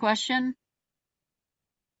answer your question?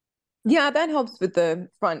 Yeah, that helps with the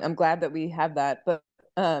front. I'm glad that we have that. But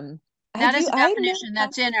that is a definition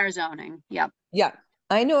that's in our zoning. Yep. Yeah.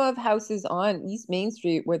 I know of houses on East Main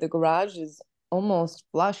Street where the garage is almost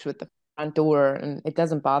flush with the front door, and it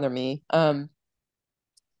doesn't bother me. I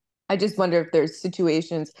just wonder if there's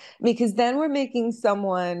situations, because then we're making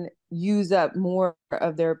someone use up more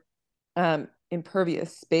of their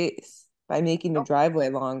impervious space by making the driveway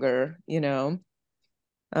longer,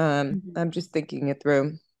 I'm just thinking it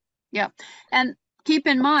through. Yeah. And keep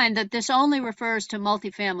in mind that this only refers to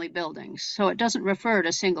multifamily buildings, so it doesn't refer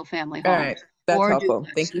to single family homes. All right. That's helpful.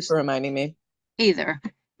 Thank you for reminding me. Either.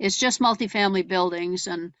 It's just multifamily buildings,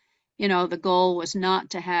 and the goal was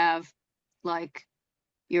not to have like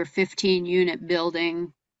your 15-unit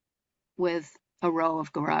building with a row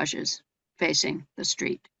of garages facing the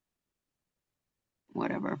street.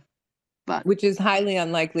 Whatever. But Which is highly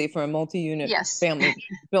unlikely for a multi-unit yes, family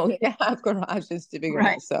building to have garages to begin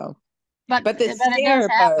right. with. So, But the it does stair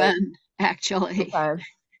part, happen, actually, okay.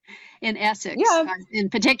 in Essex. Yeah. In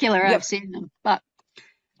particular, Yep. I've seen them. But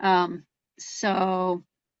so,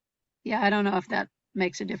 yeah, I don't know if that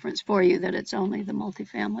makes a difference for you that it's only the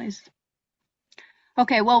multifamilies.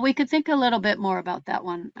 Okay, well, we could think a little bit more about that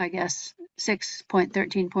one, I guess.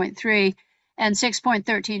 6.13.3 and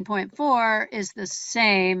 6.13.4 is the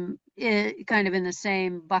same, kind of in the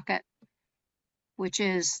same bucket, which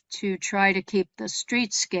is to try to keep the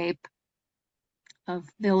streetscape of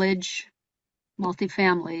village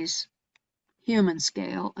multifamilies human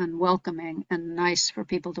scale and welcoming and nice for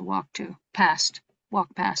people to walk past.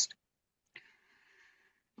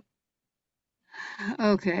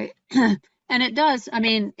 Okay. And it does, I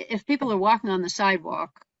mean, if people are walking on the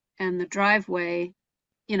sidewalk and the driveway,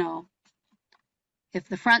 you know, if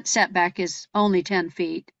the front setback is only 10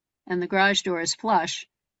 feet and the garage door is flush,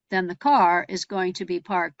 then the car is going to be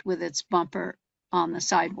parked with its bumper on the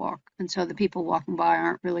sidewalk. And so the people walking by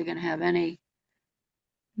aren't really going to have any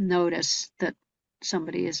notice that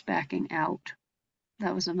somebody is backing out.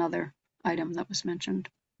 That was another item that was mentioned.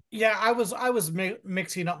 Yeah, I was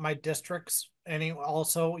mixing up my districts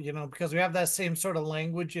also, because we have that same sort of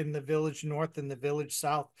language in the Village North and the Village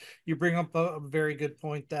South. You bring up a very good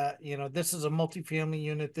point that, this is a multifamily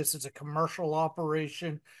unit. This is a commercial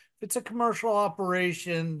operation. If it's a commercial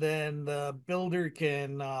operation, then the builder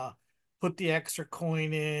can put the extra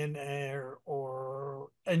coin in or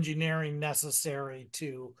engineering necessary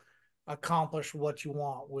to accomplish what you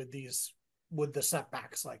want with the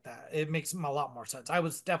setbacks like that. It makes them a lot more sense. I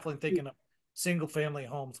was definitely thinking of single family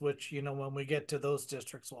homes, which, when we get to those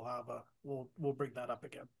districts, we'll bring that up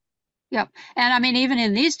again. Yep. And I mean, even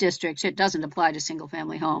in these districts, it doesn't apply to single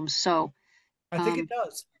family homes. So I think it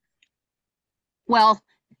does. Well,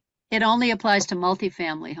 it only applies to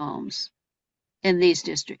multifamily homes in these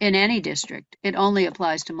districts. In any district, it only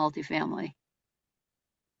applies to multifamily.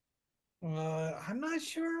 I'm not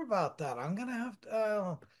sure about that. I'm gonna have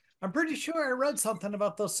to. I'm pretty sure I read something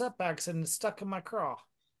about those setbacks and it's stuck in my craw.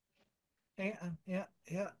 Yeah.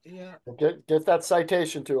 Get that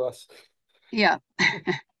citation to us. Yeah.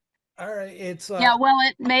 All right. It's yeah. Well,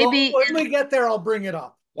 it may be. When we get there, I'll bring it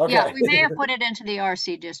up. Okay. Yeah, we may have put it into the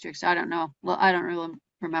RC districts. I don't know. Well, I don't really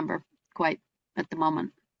remember quite at the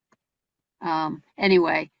moment.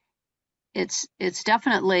 Anyway, it's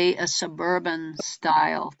definitely a suburban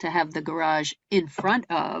style to have the garage in front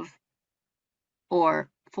of or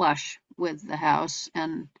flush with the house.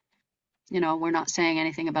 And, we're not saying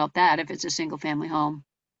anything about that if it's a single family home.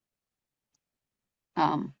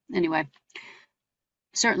 Anyway,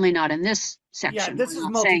 certainly not in this section. Yeah, this We're is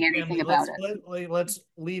not saying anything multifamily. about it. Let's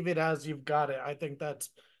leave it as you've got it. I think that's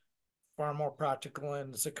far more practical,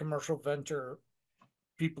 and it's a commercial venture.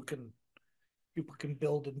 People can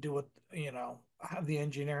build and do it, have the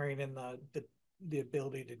engineering and the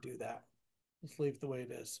ability to do that. Let's leave it the way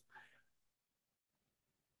it is.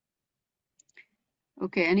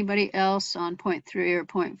 Okay, anybody else on point 3 or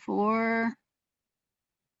point 4?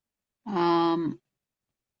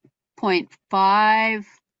 Point 5,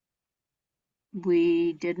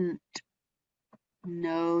 we didn't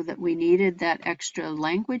know that we needed that extra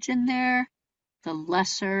language in there. The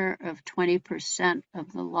lesser of 20%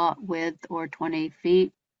 of the lot width or 20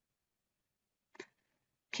 feet.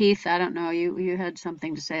 Keith, I don't know, you had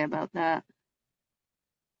something to say about that.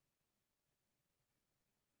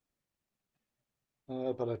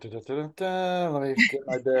 Let me get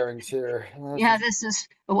my bearings here. Yeah, this is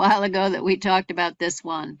a while ago that we talked about this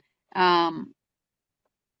one.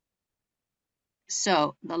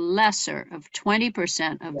 So the lesser of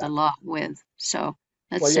 20% of the lot width. So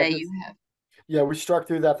let's say you have. Yeah, we struck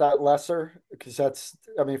through that lesser because that's,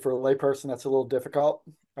 I mean, for a layperson, that's a little difficult.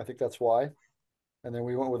 I think that's why. And then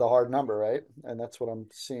we went with a hard number, right? And that's what I'm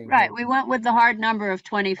seeing. Right, here. we went with the hard number of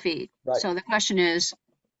 20 feet. Right. So the question is,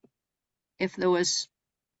 if there was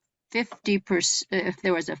 50%, if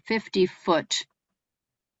there was a 50-foot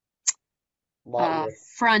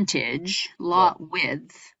frontage lot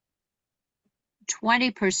width,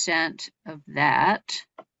 20% of that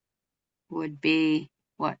would be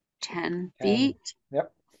what, 10 feet?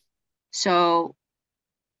 Yep. So,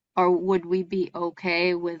 or would we be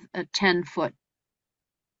okay with a 10-foot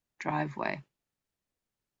driveway?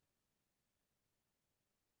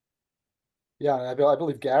 Yeah, I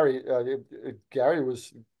believe Gary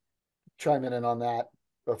was chiming in on that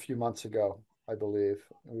a few months ago, I believe.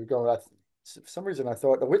 We go, For some reason I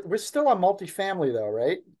thought, we're still on multifamily though,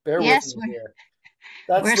 right? Bear with Yes, me here.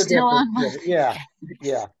 That's we're the still difference. on. Yeah,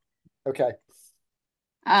 yeah. Okay,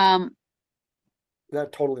 Um,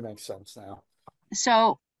 that totally makes sense now.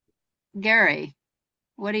 so Gary,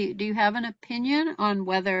 what do you have an opinion on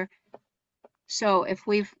whether, so if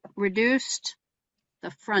we've reduced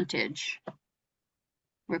the frontage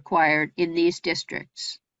required in these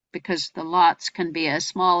districts, because the lots can be as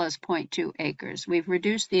small as 0.2 acres, we've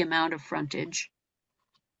reduced the amount of frontage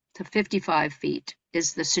to 55 feet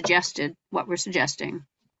is what we're suggesting.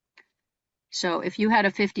 So if you had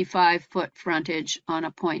a 55-foot frontage on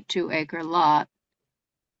a 0.2 acre lot,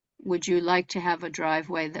 would you like to have a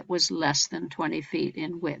driveway that was less than 20 feet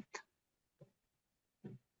in width?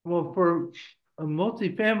 Well, for a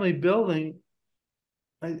multifamily building,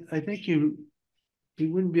 I think you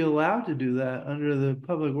wouldn't be allowed to do that under the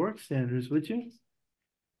public works standards, would you?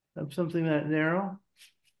 Have something that narrow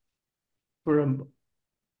for a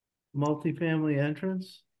multifamily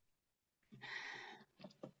entrance?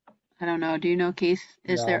 I don't know. Do you know, Keith?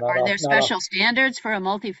 No, Are there not special standards for a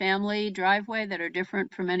multifamily driveway that are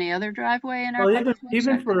different from any other driveway in our Well, public works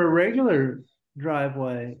even sector? for a regular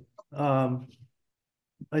driveway, I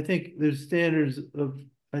think there's standards of,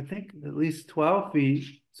 I think at least 12 feet.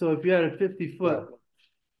 So if you had a 50-foot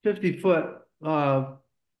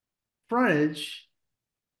frontage,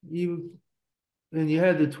 and you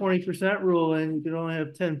had the 20% rule and you could only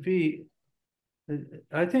have 10 feet.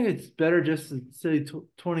 I think it's better just to say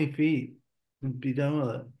 20 feet and be done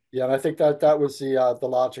with it. Yeah, and I think that was the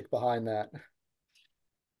logic behind that.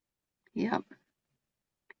 Yep. I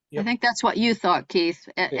Yep. think that's what you thought, Keith.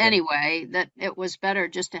 Yeah. Anyway, that it was better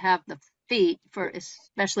just to have the feet for,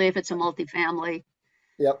 especially if it's a multifamily.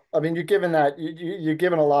 Yep. I mean, you're given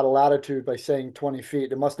a lot of latitude by saying 20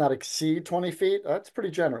 feet. It must not exceed 20 feet. That's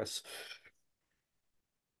pretty generous.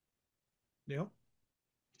 Yep.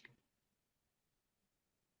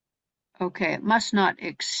 Okay, it must not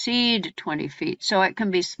exceed 20 feet, so it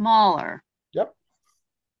can be smaller. Yep.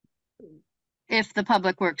 If the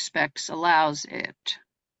public works specs allows it.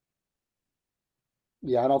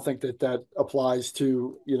 Yeah, I don't think that applies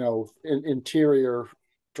to, interior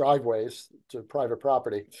driveways to private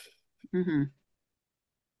property. Mm-hmm.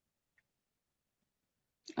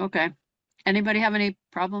 Okay. Anybody have any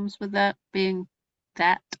problems with that being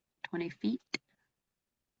that 20 feet?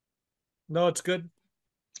 No, it's good.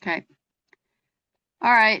 Okay.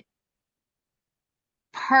 All right.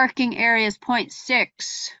 Parking areas,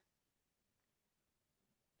 0.6.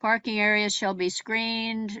 Parking areas shall be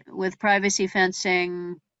screened with privacy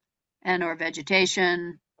fencing and or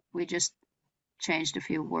vegetation. We just changed a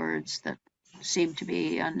few words that seem to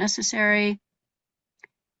be unnecessary.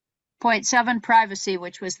 0.7, privacy,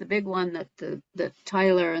 which was the big one that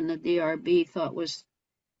Tyler and the DRB thought was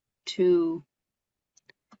too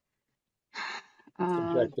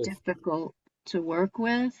difficult to work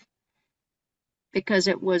with, because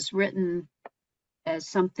it was written as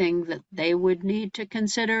something that they would need to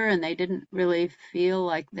consider, and they didn't really feel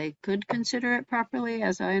like they could consider it properly,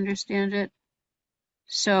 as I understand it.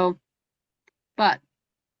 So, but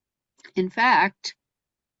in fact,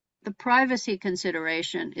 the privacy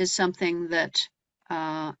consideration is something that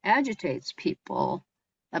agitates people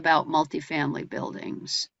about multifamily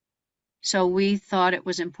buildings. So we thought it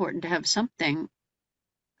was important to have something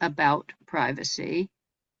about privacy,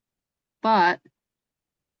 but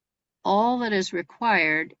all that is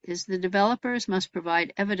required is the developers must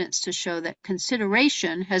provide evidence to show that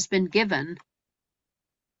consideration has been given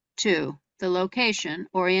to the location,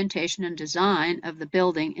 orientation, and design of the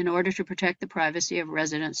building in order to protect the privacy of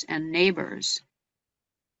residents and neighbors.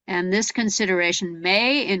 And this consideration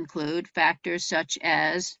may include factors such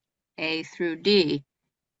as A through D.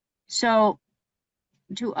 So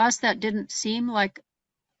to us, that didn't seem like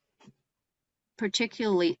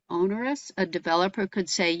particularly onerous. A developer could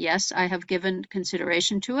say, yes, I have given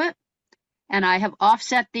consideration to it, and I have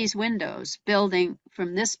offset these windows. Building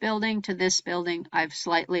from this building to this building, I've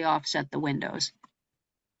slightly offset the windows.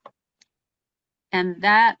 And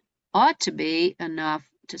that ought to be enough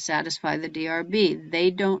to satisfy the DRB. They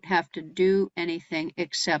don't have to do anything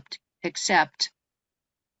except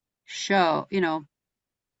show,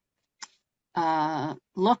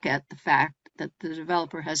 look at the fact that the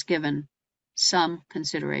developer has given some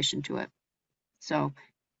consideration to it. So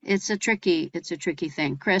it's a tricky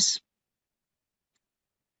thing. Chris?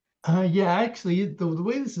 Yeah, actually, the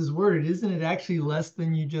way this is worded, isn't it actually less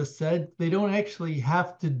than you just said? They don't actually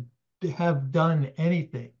have to have done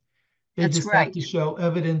anything. They That's just right. have to show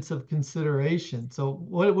evidence of consideration. So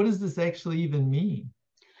what does this actually even mean?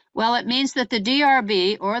 Well, it means that the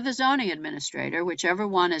DRB or the zoning administrator, whichever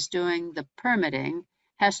one is doing the permitting,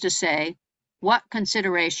 has to say what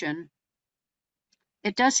consideration.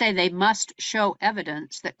 It does say they must show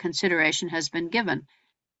evidence that consideration has been given.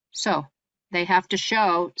 So they have to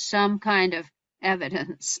show some kind of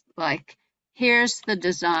evidence, like here's the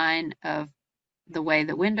design of the way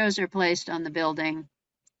the windows are placed on the building,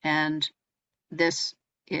 and this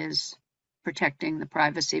is protecting the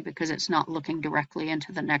privacy because it's not looking directly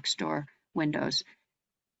into the next door windows.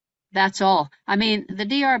 That's all. I mean, the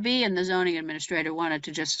DRB and the zoning administrator wanted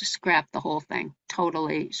to just scrap the whole thing,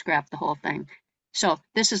 totally scrap the whole thing. So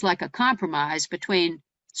this is like a compromise between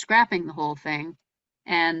scrapping the whole thing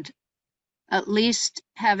and at least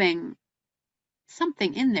having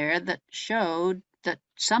something in there that showed that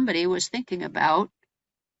somebody was thinking about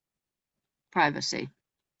privacy.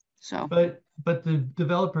 So, But the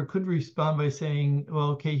developer could respond by saying, well,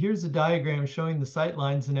 okay, here's a diagram showing the sight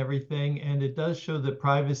lines and everything, and it does show that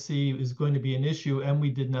privacy is going to be an issue, and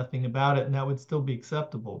we did nothing about it, and that would still be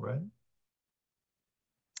acceptable, right?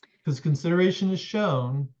 Because consideration is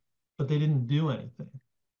shown, but they didn't do anything.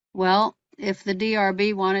 well, if the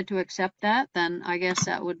DRB wanted to accept that, then I guess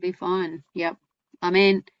that would be fine. Yep. I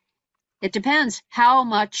mean, it depends how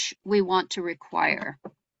much we want to require.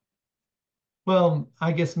 Well,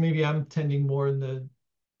 I guess maybe I'm tending more in the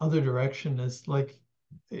other direction, is like,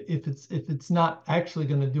 if it's not actually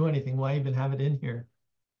going to do anything, why even have it in here?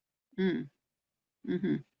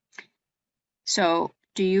 So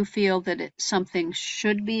do you feel that something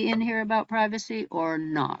should be in here about privacy or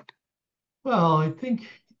not? Well, I think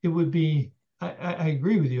it would be, I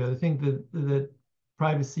agree with you. I think that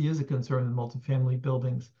privacy is a concern in multifamily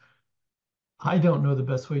buildings. I don't know the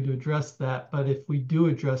best way to address that, but if we do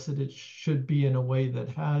address it, it should be in a way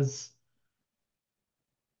that's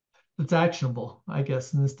actionable, I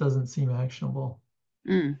guess, and this doesn't seem actionable.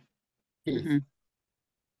 Keith.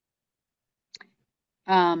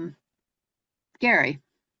 Gary.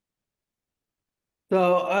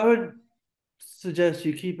 So I would suggest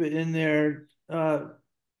you keep it in there,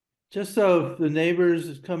 just so if the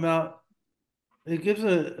neighbors come out, it gives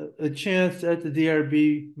a chance at the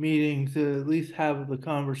DRB meeting to at least have the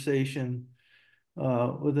conversation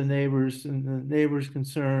with the neighbors, and the neighbors'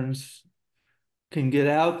 concerns can get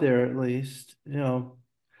out there at least. You know,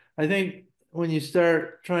 I think when you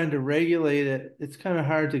start trying to regulate it, it's kind of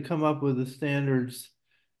hard to come up with the standards.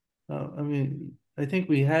 I mean, I think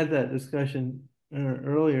we had that discussion in an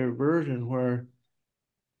earlier version where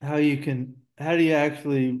how do you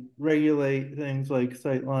actually regulate things like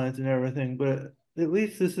sight lines and everything, but at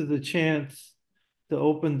least this is a chance to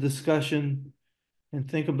open discussion and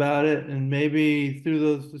think about it, and maybe through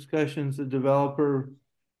those discussions the developer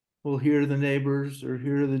will hear the neighbors or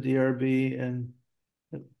hear the DRB and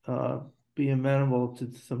be amenable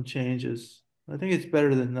to some changes. I think it's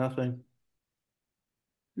better than nothing.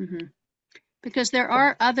 Because there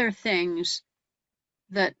are other things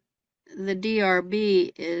that the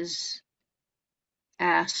DRB is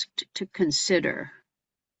asked to consider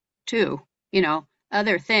too, you know,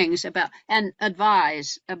 other things about and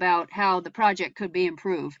advise about how the project could be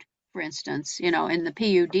improved. For instance, you know, in the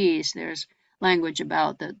PUDs, there's language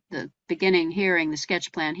about the beginning hearing, the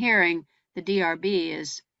sketch plan hearing. The DRB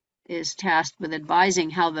is tasked with advising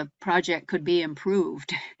how the project could be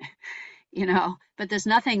improved, you know, but there's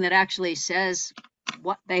nothing that actually says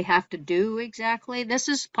what they have to do exactly. This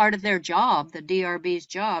is part of their job. The DRB's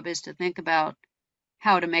job is to think about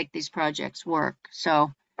how to make these projects work.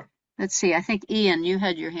 So let's see, I think Ian, you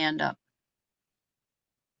had your hand up.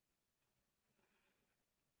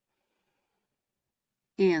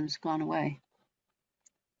 Ian's gone away.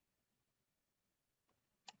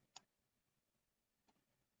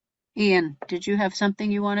 Ian, did you have something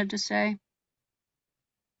you wanted to say?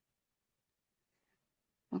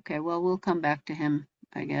 Okay, well, we'll come back to him,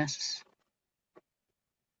 I guess.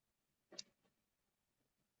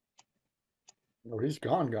 Oh, he's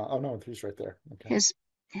gone. Oh no, he's right there. Okay.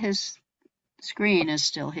 His screen is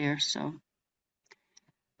still here, so.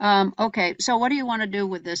 Okay, so what do you want to do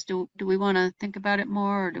with this? Do we want to think about it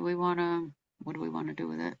more, or what do we want to do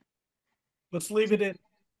with it? Let's leave it in,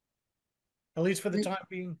 at least for the time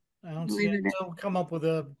being. I don't see it until we come up with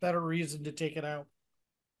a better reason to take it out.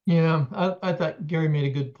 Yeah, I thought Gary made a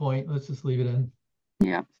good point. Let's just leave it in.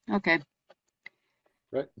 Yeah, okay.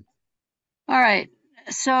 Right. All right.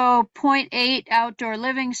 So 0.8 outdoor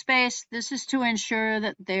living space. This is to ensure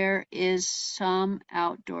that there is some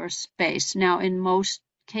outdoor space. Now, in most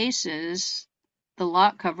cases, the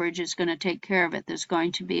lot coverage is going to take care of it. There's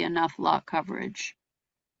going to be enough lot coverage.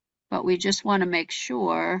 But we just want to make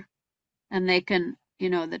sure, and they can, you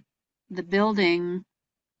know, that the building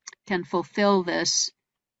can fulfill this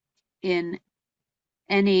in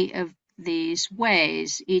any of these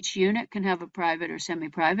ways. Each unit can have a private or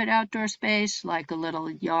semi-private outdoor space, like a little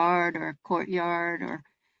yard or a courtyard, or,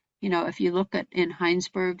 you know, if you look at in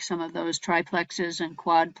Heinsberg, some of those triplexes and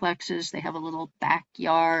quadplexes, they have a little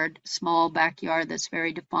backyard, small backyard that's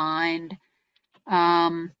very defined.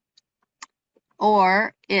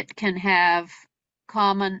 Or it can have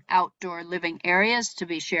common outdoor living areas to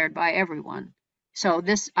be shared by everyone. So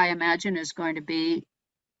this, I imagine, is going to be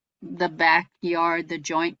the backyard, the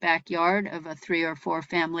joint backyard of a 3 or 4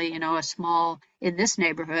 family, you know, a small, in this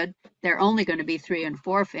neighborhood, they're only going to be 3 and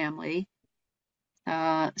 4 family.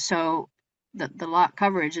 So the lot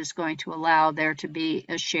coverage is going to allow there to be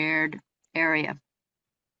a shared area.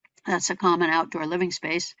 That's a common outdoor living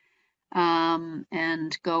space.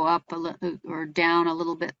 And go up a little or down a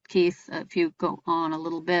little bit, Keith, if you go on a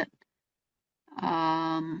little bit.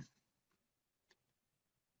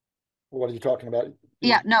 What are you talking about?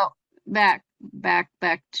 Yeah, no, back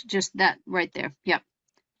to just that right there. Yep.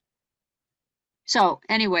 So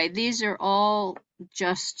anyway, these are all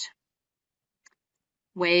just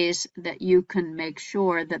ways that you can make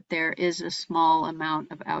sure that there is a small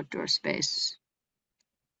amount of outdoor space.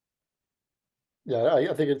 Yeah,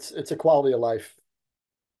 I think it's a quality of life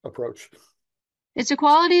approach. It's a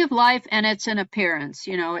quality of life and it's an appearance.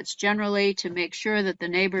 You know, it's generally to make sure that the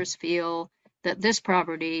neighbors feel that this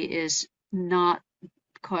property is not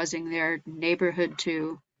causing their neighborhood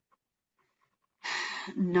to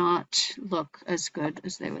not look as good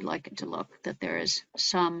as they would like it to look, that there is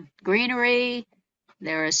some greenery,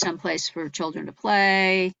 there is some place for children to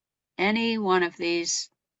play. Any one of these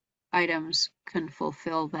items can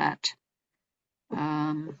fulfill that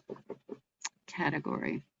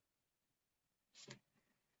category.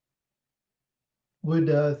 Would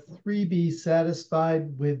 3 be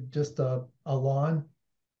satisfied with just a lawn?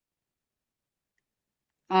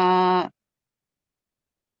 Yeah.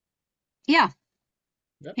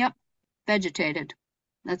 Yep. Vegetated.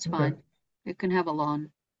 That's Okay. fine. It can have a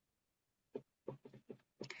lawn.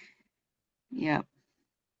 Yep.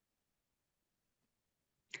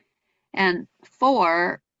 And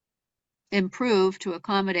 4, improve to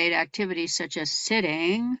accommodate activities such as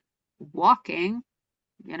sitting, walking,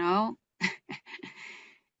 you know.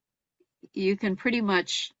 You can pretty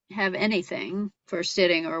much have anything for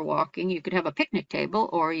sitting or walking. You could have a picnic table,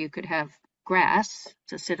 or you could have grass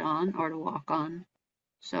to sit on or to walk on.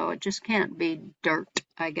 So it just can't be dirt,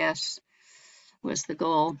 I guess, was the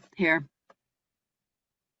goal here.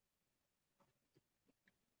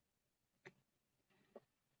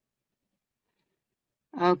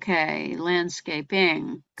 Okay,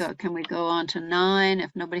 landscaping. Can we go on to 9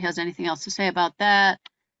 if nobody has anything else to say about that?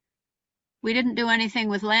 We didn't do anything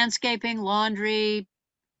with landscaping, laundry,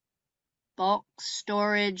 bulk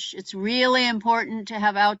storage. It's really important to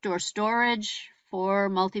have outdoor storage for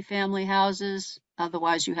multifamily houses.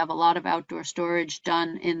 Otherwise, you have a lot of outdoor storage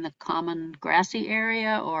done in the common grassy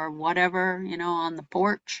area or whatever, you know, on the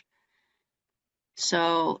porch.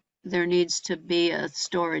 So there needs to be a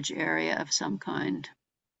storage area of some kind.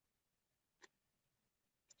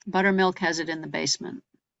 Buttermilk has it in the basement.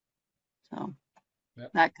 So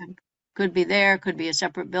Yep. that could be there, could be a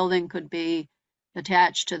separate building, could be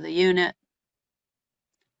attached to the unit.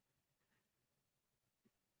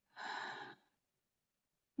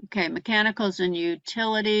 Okay, mechanicals and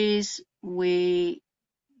utilities. We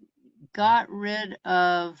got rid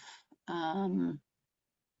of the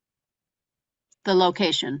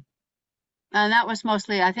location. And that was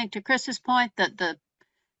mostly, I think, to Chris's point that the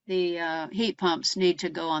heat pumps need to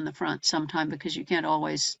go on the front sometime because you can't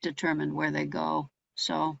always determine where they go.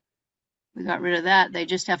 So we got rid of that. They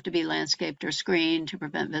just have to be landscaped or screened to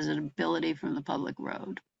prevent visibility from the public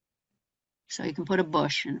road. So you can put a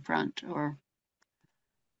bush in front, or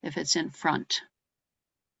if it's in front.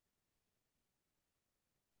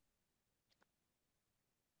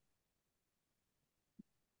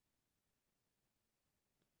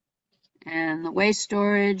 And the waste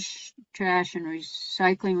storage, trash and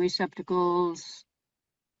recycling receptacles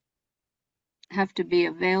have to be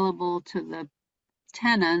available to the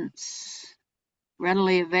tenants,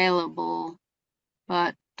 readily available,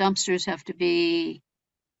 but dumpsters have to be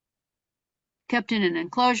kept in an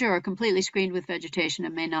enclosure or completely screened with vegetation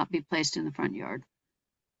and may not be placed in the front yard.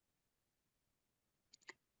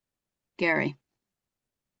 Gary.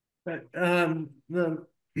 The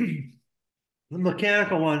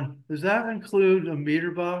mechanical one, does that include a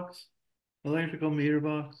meter box, electrical meter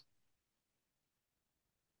box?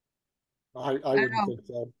 I wouldn't think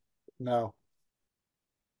so. No.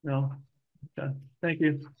 No. Okay, thank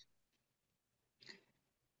you.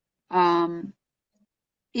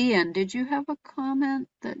 Ian, did you have a comment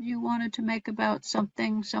that you wanted to make about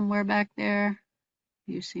something somewhere back there?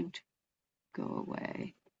 You seem to go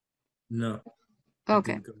away. No. I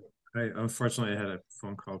Okay. did go. Unfortunately, I had a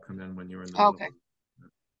phone call come in when you were in the Okay. middle.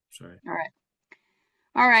 Sorry. All right.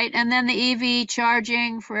 All right. And then the EV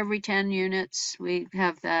charging for every 10 units. We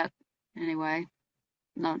have that anyway.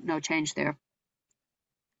 No change there.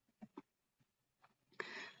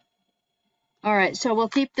 All right. So we'll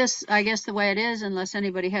keep this, I guess, the way it is unless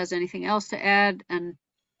anybody has anything else to add, and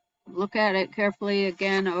look at it carefully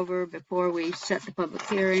again over before we set the public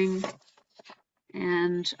hearing.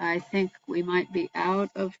 And I think we might be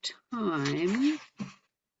out of time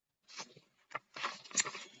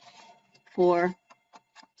for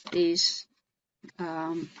these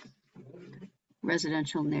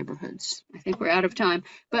residential neighborhoods. I think we're out of time,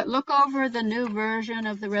 but look over the new version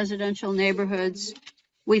of the residential neighborhoods.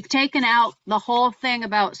 We've taken out the whole thing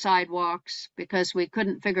about sidewalks because we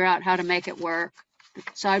couldn't figure out how to make it work. The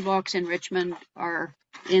sidewalks in Richmond are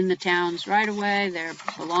in the town's right of way. They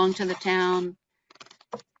belong to the town.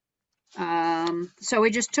 So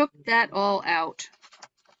we just took that all out.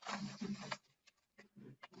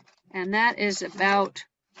 And that is about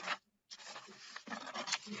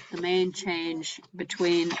the main change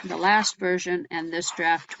between the last version and this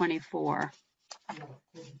draft 24.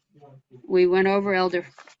 We went over elder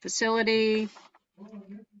facility,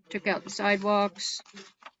 took out the sidewalks.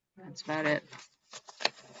 That's about it.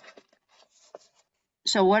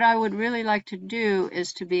 So what I would really like to do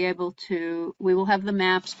is to be able to, we will have the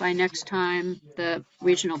maps by next time. The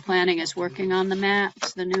regional planning is working on the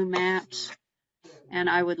maps, the new maps. And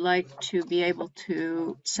I would like to be able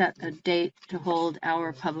to set a date to hold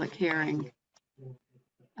our public hearing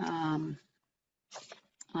on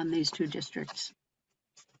these two districts.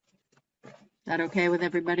 Is that okay with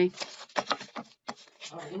everybody?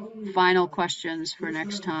 Final questions for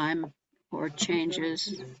next time or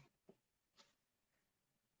changes?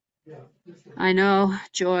 I know,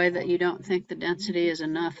 Joy, that you don't think the density is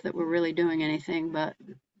enough that we're really doing anything, but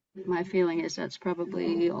my feeling is that's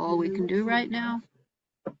probably all we can do right now.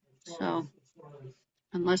 So,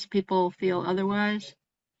 unless people feel otherwise.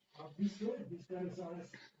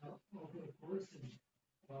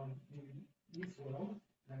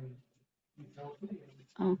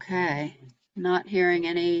 Okay, not hearing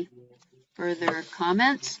any further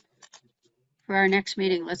comments. For our next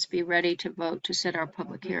meeting, let's be ready to vote to set our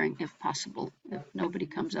public hearing if possible, if nobody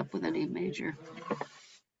comes up with any major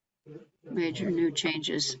new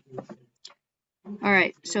changes. All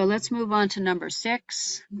right, so let's move on to number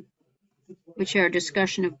 6, which are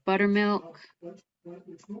discussion of Buttermilk.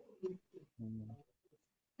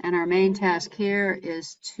 And our main task here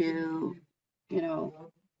is to,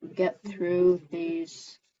 get through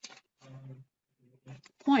these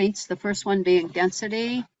points. The first one being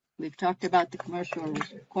density. We've talked about the commercial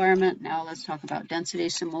requirement. Now let's talk about density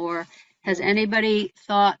some more. Has anybody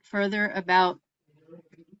thought further about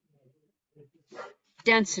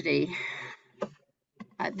density?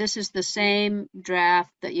 This is the same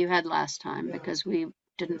draft that you had last time because we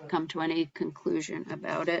didn't come to any conclusion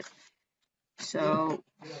about it. So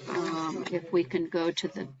if we can go to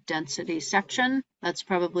the density section, that's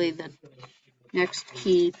probably the next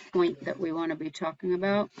key point that we want to be talking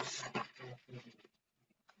about.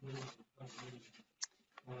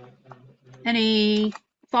 Any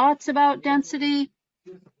thoughts about density?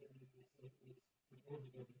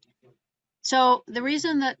 So the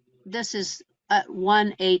reason that this is at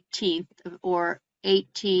 1/18 or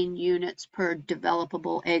 18 units per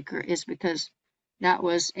developable acre is because that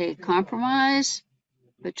was a compromise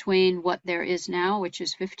between what there is now, which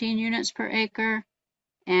is 15 units per acre,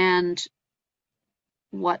 and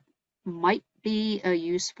what might be a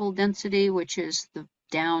useful density, which is the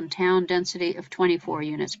downtown density of 24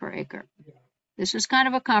 units per acre. This is kind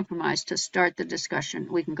of a compromise to start the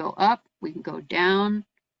discussion. We can go up, we can go down,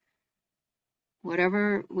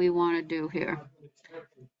 whatever we want to do here.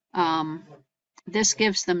 This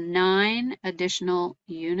gives them 9 additional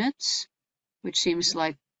units, which seems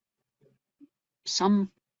like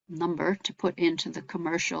some number to put into the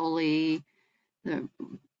commercially, the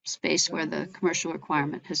space where the commercial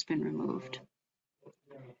requirement has been removed.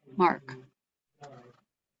 Mark.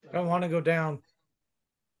 I want to go down.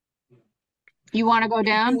 You want to go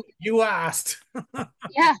down? You asked.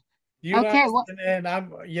 Yeah. You okay. asked, and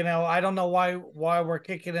I'm, I don't know why we're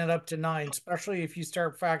kicking it up to 9, especially if you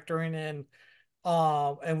start factoring in,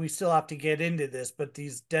 and we still have to get into this, but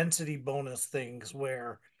these density bonus things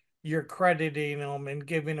where you're crediting them and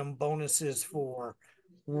giving them bonuses for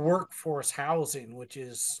workforce housing, which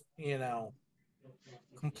is,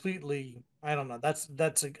 completely, I don't know,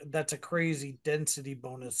 that's a crazy density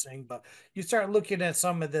bonus thing, but you start looking at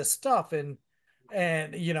some of this stuff and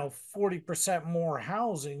 40% more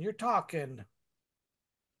housing, you're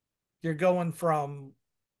going from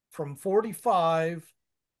 45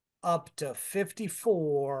 up to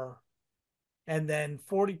 54, and then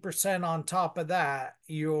 40% on top of that,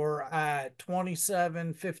 you're at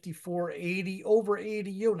 27, 54, 80, over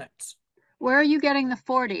 80 units. Where are you getting the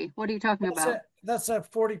 40? What are you talking about? That's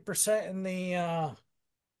at 40% in the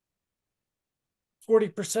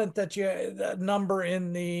 40% that number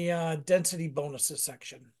in the density bonuses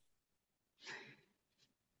section.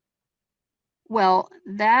 Well,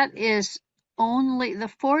 that is only the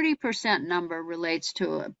 40% number relates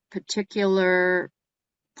to a particular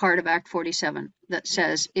part of Act 47 that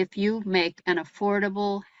says if you make an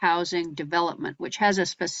affordable housing development, which has a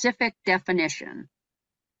specific definition,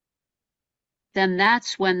 then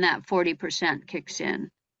that's when that 40% kicks in.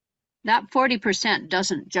 That 40%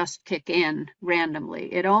 doesn't just kick in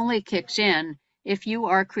randomly. It only kicks in if you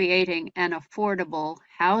are creating an affordable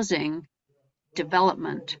housing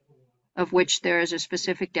development of which there is a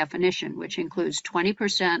specific definition, which includes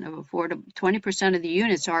 20% of affordable, 20% of the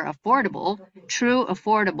units are affordable, true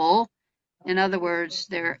affordable. In other words,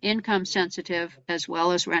 they're income sensitive as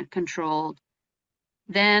well as rent controlled.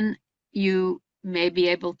 Then you may be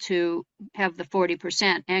able to have the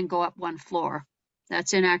 40% and go up one floor.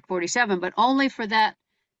 That's in Act 47, but only for that,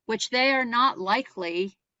 which they are not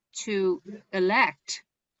likely to elect.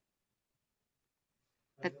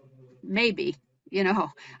 Maybe.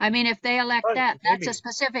 I mean, if they elect Right, that, that's a maybe.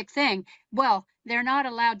 specific thing. Well, they're not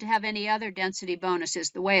allowed to have any other density bonuses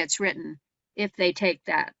the way it's written if they take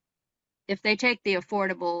that. If they take the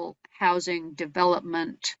affordable housing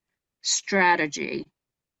development strategy,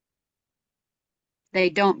 they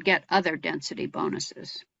don't get other density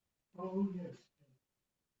bonuses.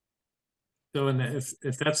 So, and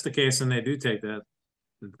if that's the case and they do take that,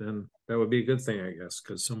 then that would be a good thing, I guess,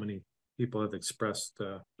 because so many people have expressed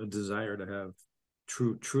a desire to have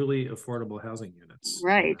truly affordable housing units.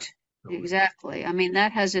 Right, So exactly. I mean,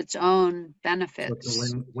 that has its own it's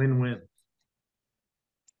benefits. a win-win.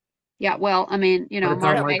 Yeah, well, I mean, But it's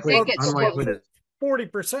Mark may think it's unlikely too. to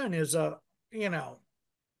 40% is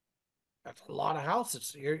that's a lot of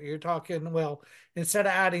houses. You're talking, well, instead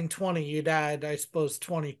of adding 20, you'd add, I suppose,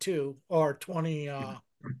 22 or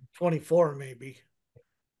 24 maybe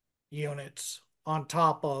units on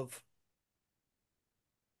top of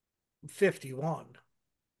 51.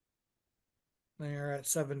 They're at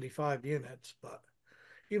 75 units, but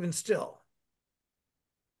even still,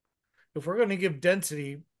 if we're going to give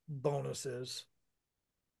density bonuses,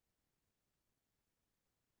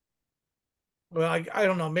 well, I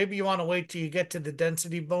don't know, maybe you want to wait till you get to the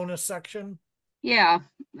density bonus section Yeah,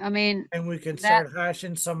 I mean, and we can that, start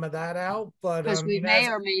hashing some of that out. But I because we mean, may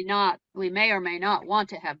or may not want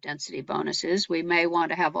to have density bonuses. We may want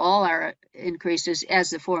to have all our increases as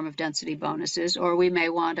the form of density bonuses, or we may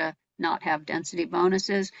want to not have density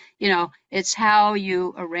bonuses. It's how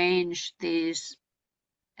you arrange these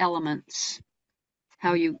elements,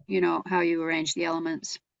 how you arrange the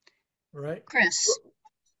elements. right. Chris.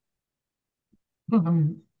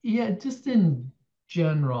 Yeah, just in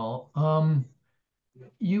general,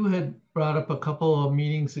 you had brought up a couple of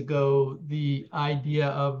meetings ago the idea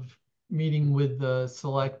of meeting with the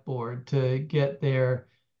select board to get their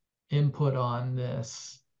input on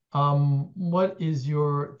this. What is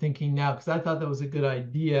your thinking now? Because I thought that was a good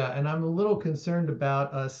idea, and I'm a little concerned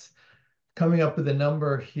about us coming up with a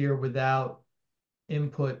number here without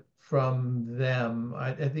input from them.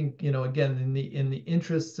 I think, again, in the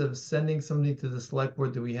interests of sending something to the select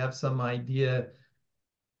board, do we have some idea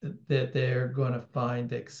that they're going to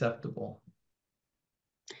find acceptable?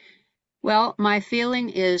 Well, my feeling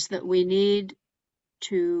is that we need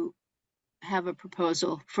to have a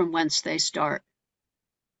proposal from whence they start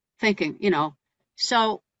thinking,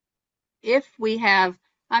 So if we have,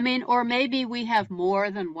 or maybe we have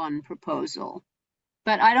more than one proposal,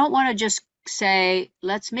 but I don't want to just say,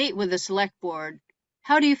 let's meet with the select board.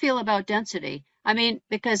 How do you feel about density?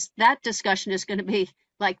 Because that discussion is going to be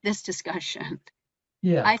like this discussion.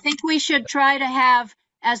 Yeah. I think we should try to have,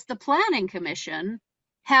 as the planning commission,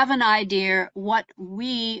 have an idea what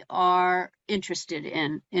we are interested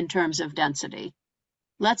in terms of density.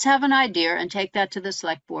 Let's have an idea and take that to the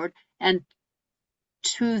select board, and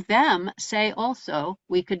to them say also,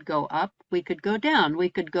 we could go up, we could go down, we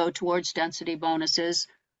could go towards density bonuses,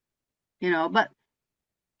 but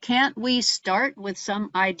can't we start with some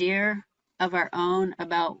idea of our own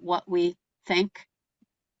about what we think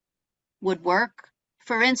would work?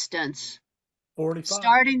 For instance, 45.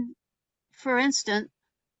 starting for instance,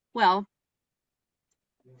 well,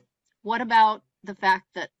 what about the fact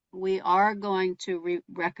that we are going to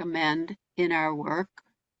recommend in our work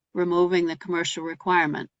removing the commercial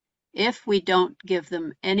requirement? If we don't give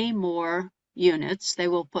them any more units, they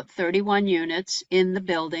will put 31 units in the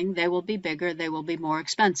building. They will be bigger. They will be more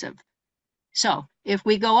expensive. So if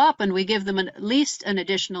we go up and we give them at least an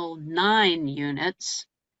additional 9 units,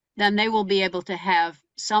 then they will be able to have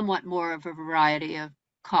somewhat more of a variety of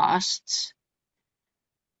costs.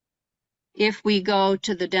 If we go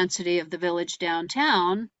to the density of the village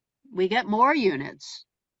downtown, we get more units.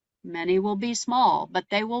 Many will be small, but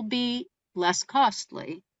they will be less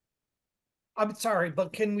costly. I'm sorry,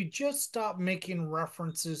 but can we just stop making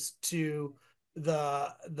references to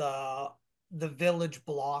the village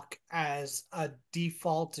block as a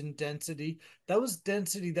default in density? That was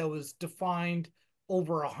density that was defined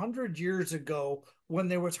over 100 years ago when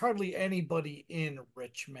there was hardly anybody in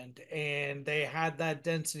Richmond, and they had that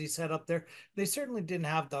density set up there. They certainly didn't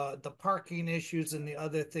have the parking issues and the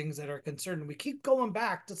other things that are concerned. We keep going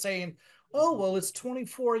back to saying, oh, well, it's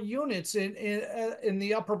 24 units in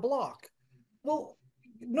the upper block. Well,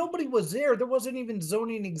 nobody was there. There wasn't even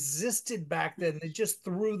zoning existed back then. They just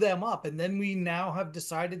threw them up. And then we now have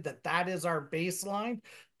decided that that is our baseline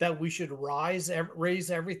that we should raise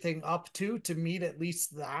everything up to meet at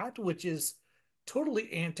least that, which is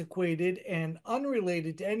totally antiquated and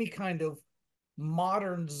unrelated to any kind of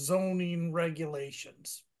modern zoning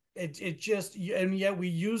regulations. It just, and yet we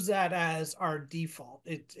use that as our default.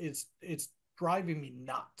 It's driving me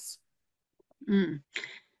nuts. Mm.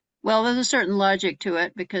 Well, there's a certain logic to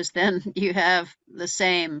it because then you have the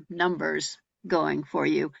same numbers going for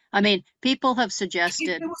you. I mean, people have suggested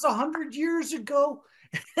it was 100 years ago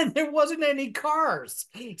and there wasn't any cars.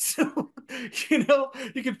 So, you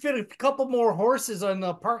could fit a couple more horses on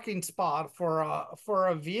the parking spot for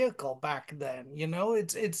a vehicle back then.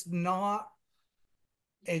 It's not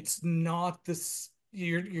this.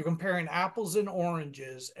 You're comparing apples and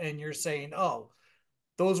oranges and you're saying, oh,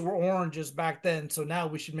 those were oranges back then, so now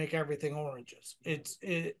we should make everything oranges.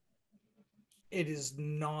 It is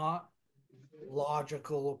not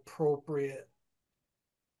logical, appropriate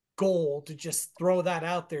goal to just throw that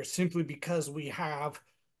out there simply because we have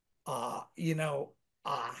half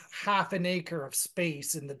an acre of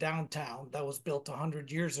space in the downtown that was built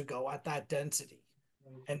 100 years ago at that density.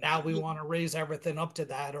 And now we want to raise everything up to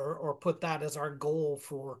that or put that as our goal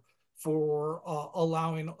for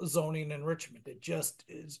allowing zoning in Richmond. It just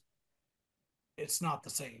is, it's not the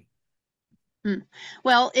same.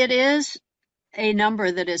 Well, it is a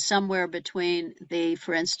number that is somewhere between the,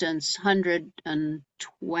 for instance,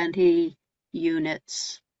 120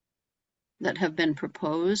 units that have been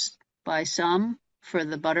proposed by some for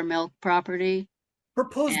the Buttermilk property.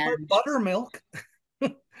 Proposed by Buttermilk?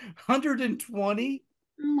 120?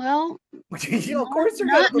 Well, Of course they're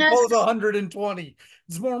going to propose 120.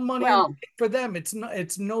 It's more money well, for them. It's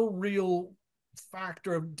no real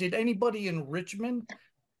factor. Did anybody in Richmond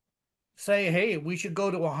say, hey, we should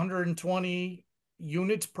go to 120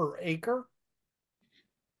 units per acre?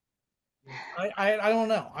 I don't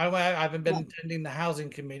know. I haven't been attending the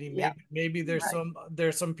housing committee. Maybe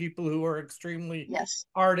there's some people who are extremely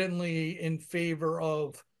ardently in favor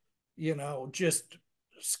of, just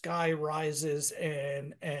sky rises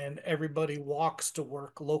and everybody walks to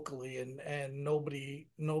work locally and nobody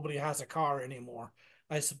has a car anymore.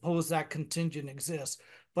 I suppose that contingent exists,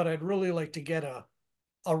 but I'd really like to get a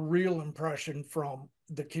real impression from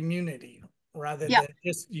the community rather than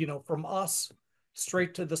just, from us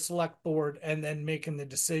straight to the select board and then making the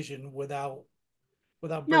decision without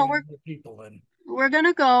bringing more people in. We're going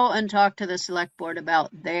to go and talk to the select board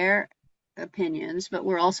about their opinions, but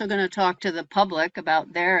we're also going to talk to the public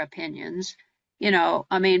about their opinions.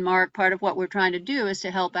 I mean, Mark, part of what we're trying to do is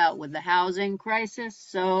to help out with the housing crisis.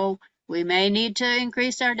 So we may need to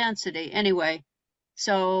increase our density anyway.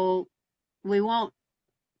 So we won't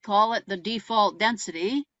call it the default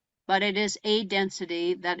density, but it is a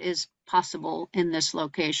density that is possible in this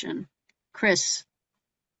location. Chris.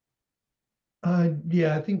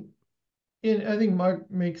 Yeah, I think Mark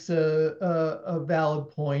makes a valid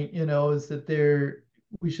point, is that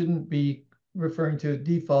we shouldn't be referring to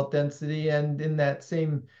default density. And in that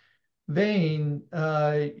same vein,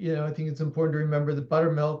 I think it's important to remember that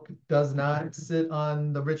Buttermilk does not sit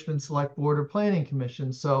on the Richmond Select Board or Planning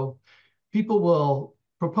Commission. So people will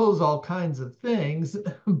propose all kinds of things,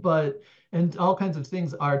 and all kinds of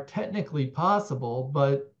things are technically possible,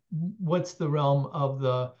 but what's the realm of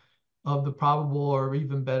the probable, or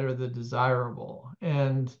even better, the desirable?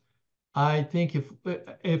 And I think if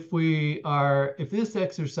this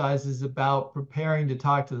exercise is about preparing to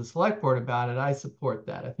talk to the select board about it, I support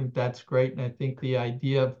that. I think that's great. And I think the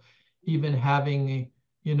idea of even having,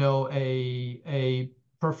 a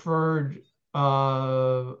preferred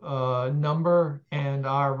number and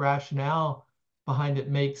our rationale behind it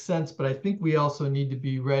makes sense. But I think we also need to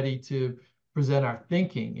be ready to present our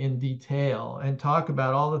thinking in detail and talk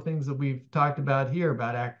about all the things that we've talked about here,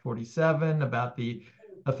 about Act 47, about the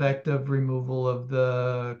effective removal of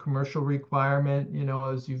the commercial requirement,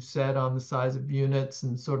 as you've said, on the size of units,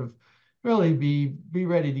 and sort of really be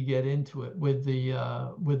ready to get into it with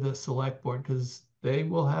the select board, because they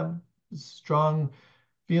will have strong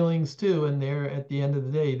feelings too, and they're, at the end of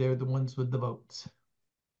the day, they're the ones with the votes.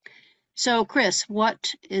 So Chris, would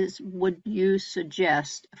you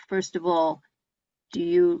suggest? First of all, do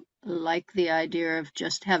you like the idea of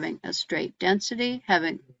just having a straight density,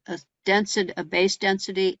 having a base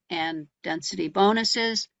density and density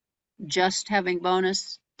bonuses, just having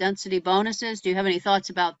density bonuses? Do you have any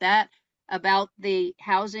thoughts about that? About the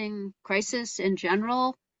housing crisis in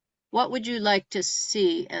general? What would you like to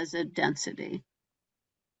see as a density?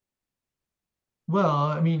 Well,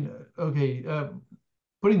 I mean, okay,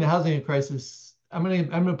 putting the housing crisis, I'm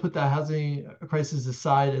gonna put the housing crisis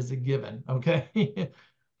aside as a given, okay?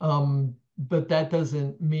 But that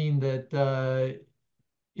doesn't mean that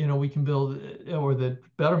we can build, or that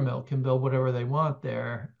Buttermilk can build whatever they want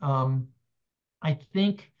there. I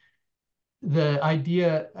think I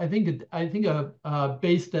think a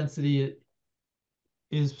base density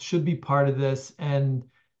should be part of this, and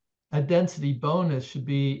a density bonus should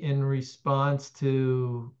be in response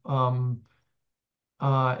to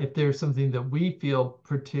if there's something that we feel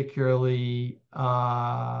particularly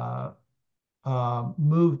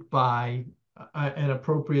moved by and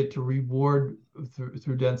appropriate to reward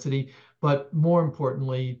through density, but more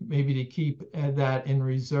importantly, maybe to keep that in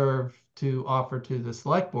reserve to offer to the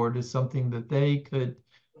select board is something that they could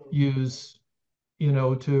use,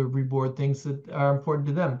 to reward things that are important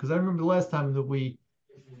to them. Because I remember the last time that we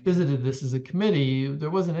visited this as a committee,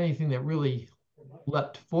 there wasn't anything that really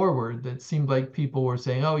leapt forward that seemed like people were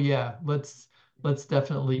saying, oh yeah, let's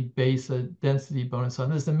definitely base a density bonus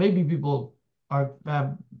on this. And maybe people have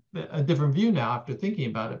a different view now after thinking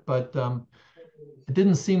about it, but it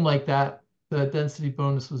didn't seem like that the density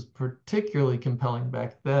bonus was particularly compelling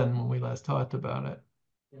back then when we last talked about it.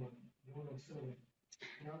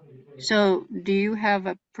 So do you have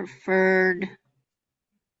a preferred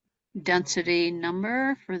density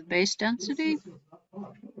number for the base density?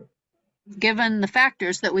 Given the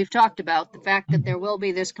factors that we've talked about, the fact that there will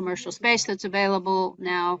be this commercial space that's available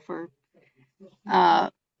now for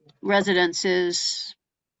residences,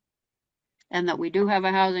 and that we do have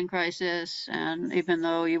a housing crisis, and even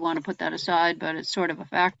though you want to put that aside, but it's sort of a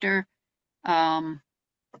factor. Do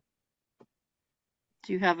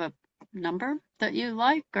you have a number that you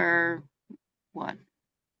like, or what?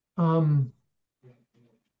 I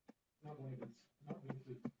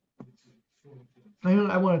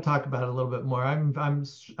want to talk about it a little bit more.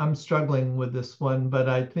 I'm struggling with this one, but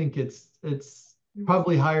I think it's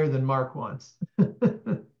probably higher than Mark wants.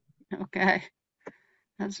 Okay,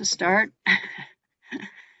 that's a start.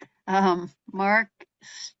 Mark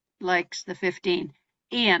likes the 15.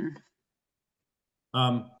 Ian.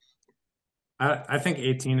 I think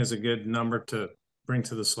 18 is a good number to bring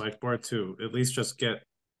to the select board to at least just get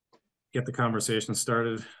the conversation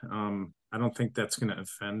started. I don't think that's going to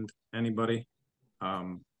offend anybody.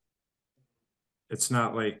 It's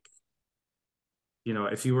not like,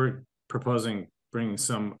 if you were proposing bringing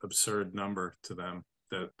some absurd number to them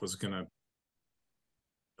that was going to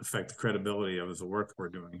affect the credibility of the work we're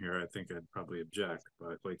doing here, I think I'd probably object.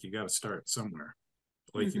 But like, you got to start somewhere,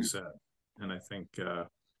 like you said. And I think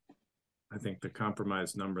the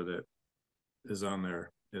compromise number that is on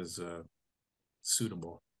there is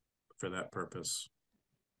suitable for that purpose.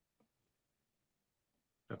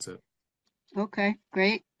 That's it. Okay,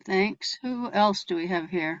 great. Thanks. Who else do we have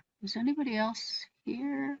here? Is anybody else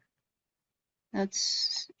here?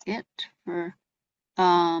 That's it for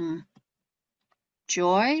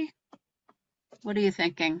Joy. What are you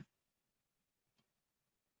thinking?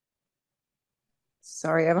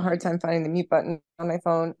 Sorry, I have a hard time finding the mute button on my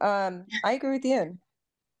phone. I agree with Ian.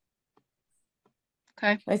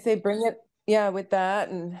 Okay. I say bring it, yeah, with that,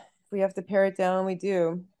 and if we have to pare it down, we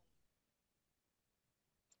do.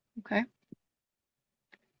 Okay.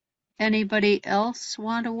 Anybody else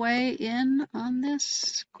want to weigh in on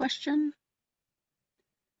this question?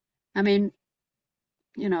 I mean,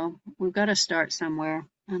 we've got to start somewhere,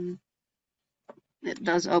 and it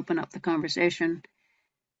does open up the conversation.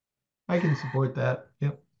 I can support that.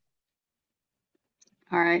 Yep.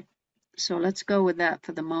 All right, so let's go with that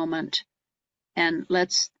for the moment. And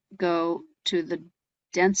let's go to the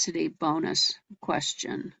density bonus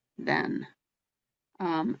question then.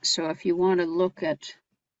 So if you want to look at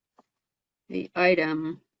the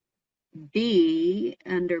item B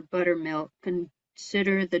under Buttermilk,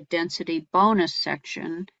 consider the density bonus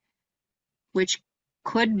section, which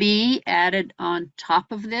could be added on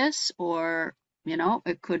top of this, or, you know,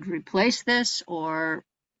 it could replace this, or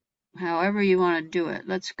however you want to do it.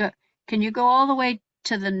 Let's go. Can you go all the way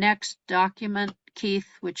to the next document, Keith,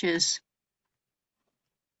 which is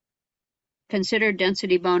consider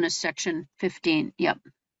density bonus section 15. Yep.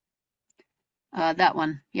 That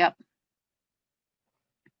one. Yep.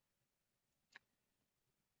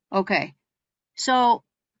 Okay. So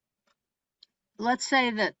let's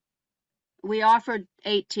say that we offered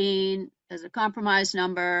 18 as a compromise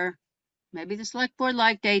number. Maybe the select board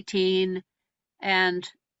liked 18, and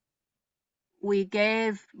we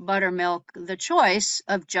gave Buttermilk the choice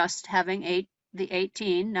of just having the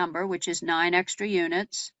 18 number, which is 9 extra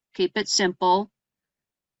units. Keep it simple.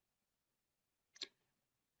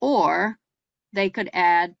 Or they could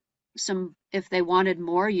add some, if they wanted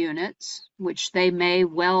more units, which they may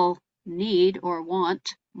well need or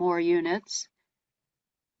want more units,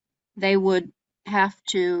 they would have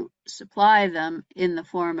to supply them in the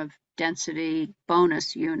form of density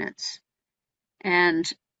bonus units.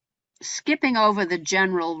 And skipping over the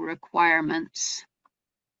general requirements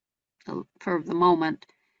for the moment,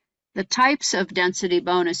 the types of density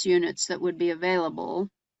bonus units that would be available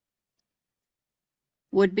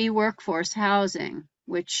would be workforce housing,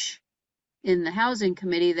 which in the housing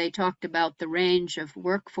committee, they talked about the range of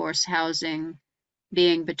workforce housing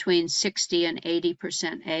being between 60 and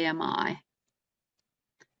 80% AMI.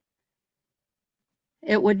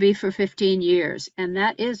 It would be for 15 years. And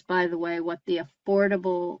that is, by the way, what the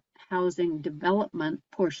Affordable Housing Development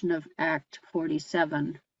portion of Act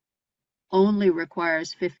 47 only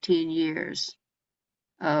requires 15 years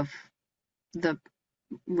of the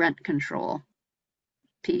rent control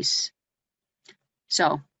piece.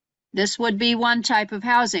 So this would be one type of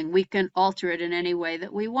housing. We can alter it in any way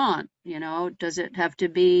that we want. You know, does it have to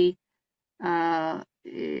be, and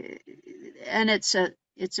it's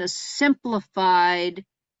a simplified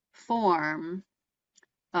form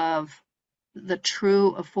of the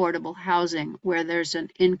true affordable housing where there's an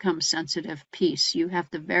income sensitive piece. You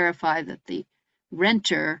have to verify that the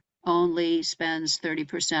renter only spends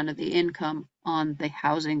 30% of the income on the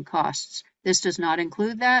housing costs. This does not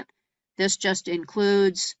include that. This just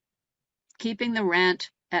includes keeping the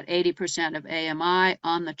rent at 80% of AMI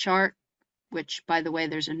on the chart, which, by the way,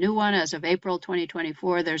 there's a new one as of April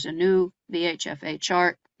 2024. There's a new VHFA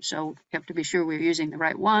chart, so we have to be sure we're using the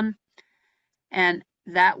right one. And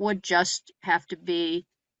that would just have to be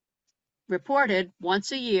reported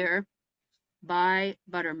once a year by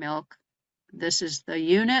Buttermilk. This is the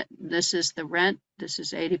unit, this is the rent, this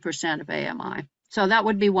is 80% of AMI. So that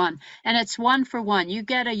would be one. And it's 1 for 1. You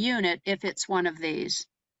get a unit if it's one of these.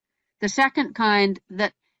 The second kind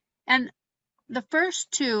that, and the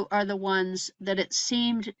first two are the ones that it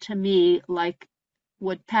seemed to me like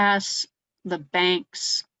would pass the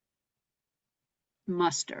bank's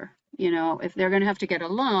muster. You know, if they're going to have to get a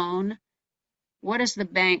loan, what is the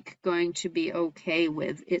bank going to be okay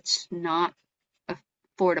with? It's not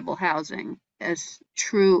affordable housing as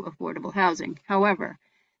true affordable housing. However,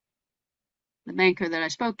 the banker that I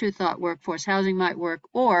spoke to thought workforce housing might work,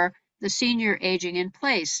 or the senior aging in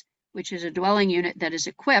place, which is a dwelling unit that is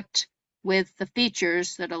equipped with the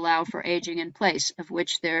features that allow for aging in place, of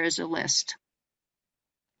which there is a list.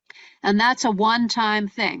 And that's a one-time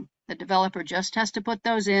thing. The developer just has to put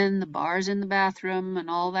those in, the bars in the bathroom and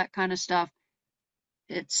all that kind of stuff.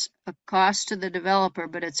 It's a cost to the developer,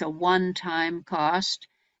 but it's a one-time cost.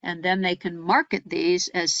 And then they can market these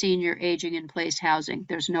as senior aging in place housing.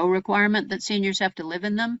 There's no requirement that seniors have to live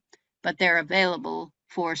in them, but they're available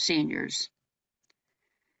for seniors.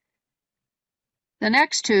 The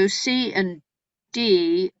next two, C and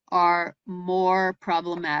D, are more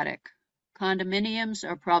problematic. Condominiums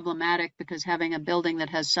are problematic because having a building that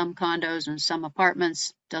has some condos and some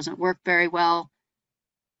apartments doesn't work very well.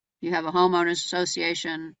 You have a homeowners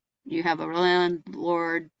association, you have a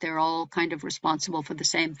landlord, they're all kind of responsible for the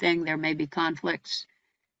same thing. There may be conflicts.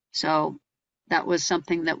 So that was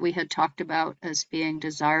something that we had talked about as being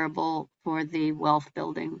desirable for the wealth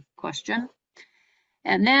building question.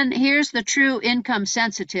 And then here's the true income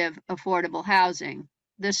sensitive affordable housing.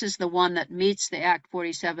 This is the one that meets the Act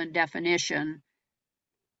 47 definition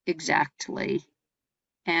exactly.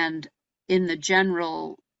 And in the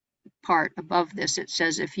general part above this, it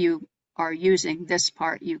says if you are using this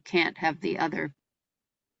part, you can't have the other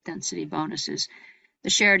density bonuses. The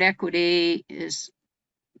shared equity is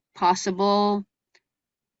possible.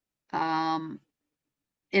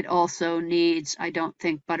 It also needs, I don't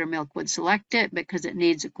think Buttermilk would select it because it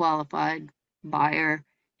needs a qualified buyer.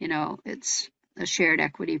 You know, it's a shared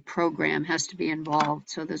equity program has to be involved.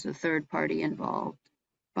 So there's a third party involved.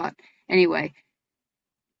 But anyway,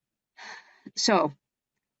 so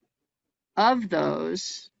of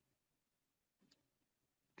those,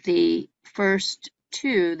 the first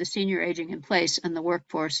two, the senior aging in place and the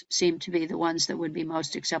workforce, seem to be the ones that would be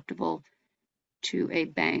most acceptable to a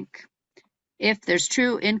bank. If there's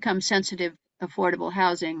true income sensitive affordable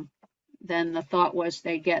housing, then the thought was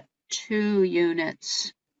they get 2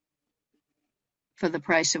 units for the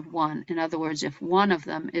price of 1. In other words, if one of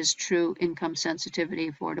them is true income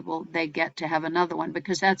sensitivity affordable, they get to have another one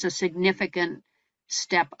because that's a significant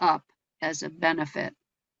step up as a benefit.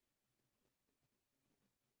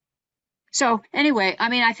 So anyway, I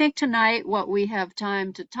mean, I think tonight what we have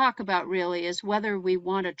time to talk about really is whether we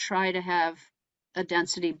want to try to have a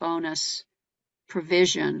density bonus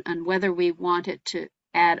provision and whether we want it to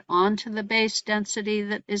add on to the base density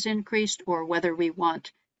that is increased or whether we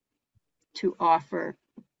want to offer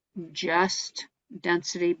just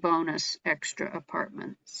density bonus extra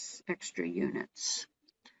apartments, extra units.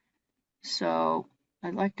 So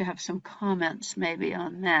I'd like to have some comments maybe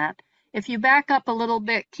on that. If you back up a little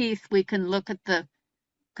bit, Keith, we can look at the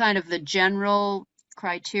kind of the general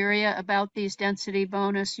criteria about these density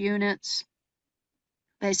bonus units.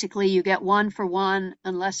 Basically, you get 1 for 1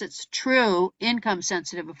 unless it's true income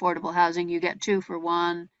sensitive affordable housing, you get 2 for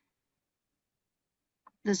 1.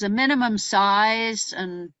 There's a minimum size,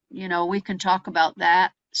 and you know, we can talk about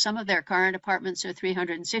that. Some of their current apartments are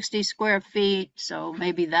 360 square feet, so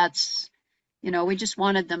maybe that's, you know, we just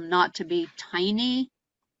wanted them not to be tiny.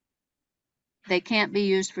 They can't be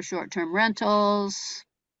used for short-term rentals.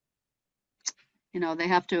 You know, they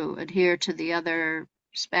have to adhere to the other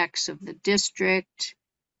specs of the district.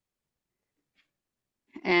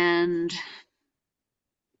 And,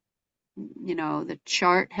 you know, the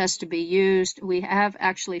chart has to be used. We have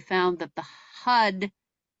actually found that the HUD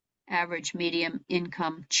average medium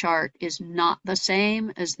income chart is not the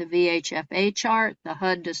same as the VHFA chart. The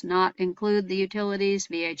HUD does not include the utilities.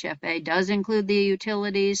 VHFA does include the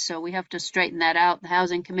utilities, so we have to straighten that out. The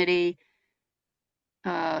Housing Committee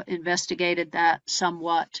investigated that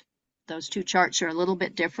somewhat. Those two charts are a little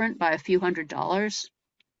bit different by a few $100s.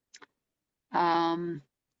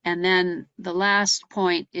 And then the last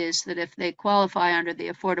point is that if they qualify under the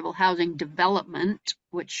affordable housing development,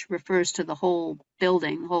 which refers to the whole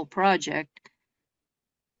building, whole project,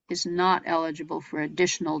 is not eligible for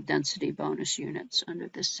additional density bonus units under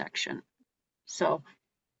this section. So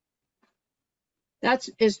that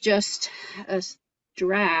is just a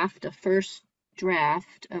draft, a first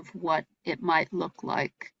draft of what it might look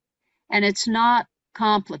like. And it's not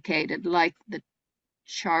complicated like the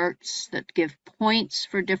charts that give points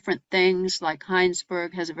for different things, like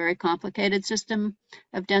Heinsberg has a very complicated system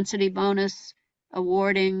of density bonus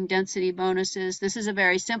awarding density bonuses. This is a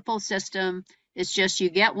very simple system. It's just you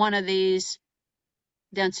get one of these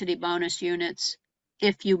density bonus units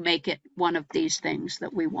if you make it one of these things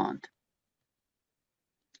that we want.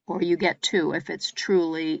 Or you get 2 if it's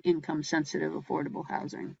truly income sensitive affordable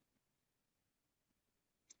housing.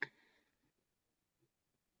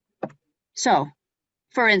 So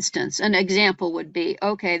for instance, an example would be,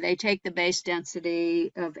 okay, they take the base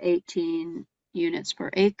density of 18 units per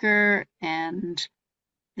acre, and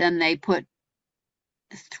then they put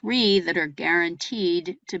 3 that are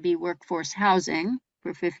guaranteed to be workforce housing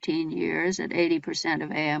for 15 years at 80%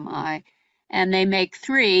 of AMI, and they make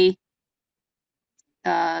 3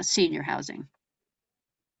 senior housing.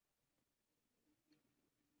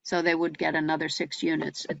 So they would get another 6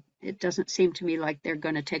 units. It doesn't seem to me like they're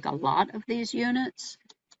going to take a lot of these units,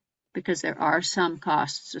 because there are some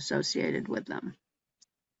costs associated with them.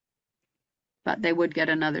 But they would get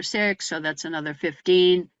another 6, so that's another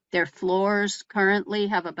 15. Their floors currently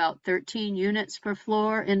have about 13 units per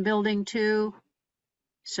floor in building 2.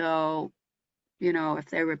 So, you know, if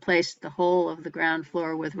they replaced the whole of the ground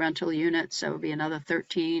floor with rental units, that would be another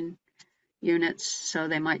 13 units. So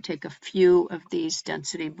they might take a few of these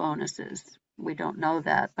density bonuses. We don't know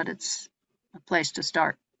that, but it's a place to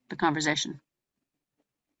start the conversation.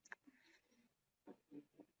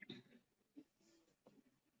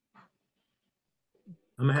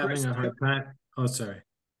 I'm having a hard time. Oh, sorry.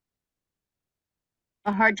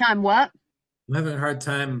 A hard time what? I'm having a hard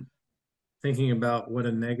time thinking about what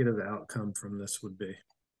a negative outcome from this would be.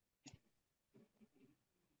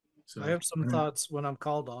 So I have some thoughts when I'm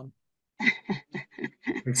called on.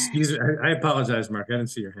 Excuse me, I apologize, Mark. I didn't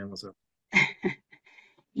see your hand was up.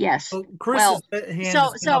 Yes. Well, Well, Chris's hand so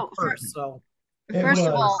has been up so for, first, so It first of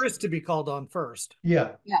for all, Chris to be called on first.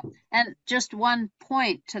 Yeah. and just one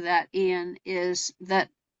point to that, Ian, is that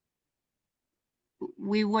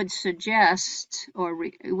we would suggest, or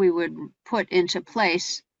we would put into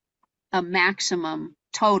place a maximum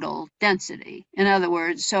total density. In other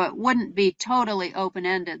words, so it wouldn't be totally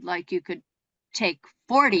open-ended, like you could take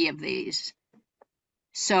 40 of these.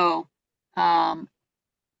 So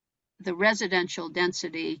the residential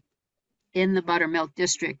density in the Buttermilk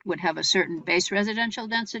district would have a certain base residential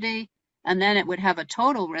density, and then it would have a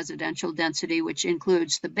total residential density, which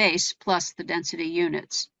includes the base plus the density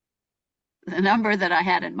units. The number that I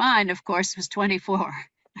had in mind, of course, was 24,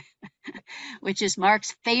 which is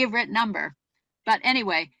Mark's favorite number. But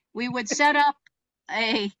anyway, we would set up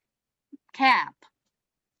a cap.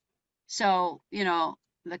 So, you know,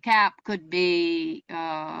 the cap could be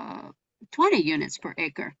 20 units per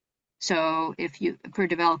acre. So if you, per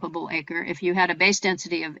developable acre, if you had a base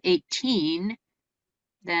density of 18,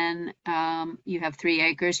 then you have 3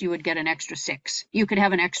 acres, you would get an extra 6. You could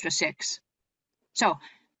have an extra 6. So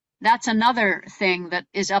that's another thing that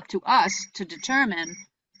is up to us to determine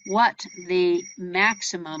what the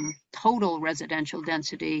maximum total residential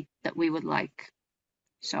density that we would like.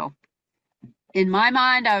 So in my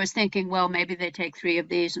mind, I was thinking, well, maybe they take 3 of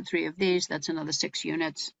these and 3 of these. That's another 6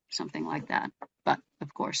 units, something like that. But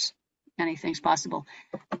of course, anything's possible.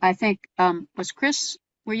 I think, was Chris,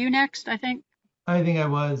 were you next, I think? I think I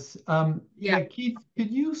was. Yeah. Yeah, Keith,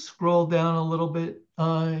 could you scroll down a little bit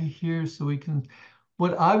here so we can,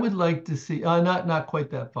 what I would like to see, not quite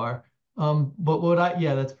that far. But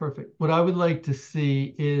yeah, that's perfect. What I would like to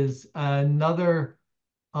see is another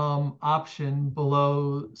option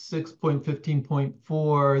below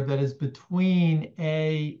 6.15.4 that is between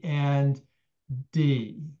A and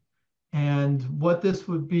D. And what this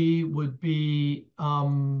would be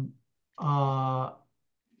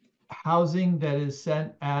housing that is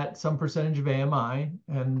sent at some percentage of AMI,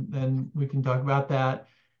 and then we can talk about that,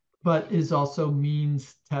 but is also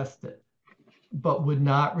means tested, but would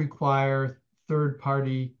not require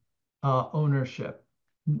third-party ownership.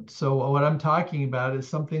 So what I'm talking about is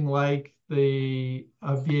something like the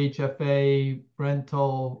VHFA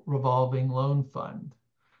rental revolving loan fund,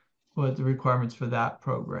 what the requirements for that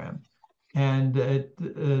program. And at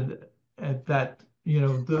that, you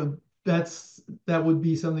know, that would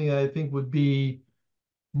be something that I think would be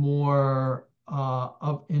more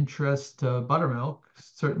of interest to Buttermilk,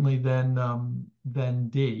 certainly than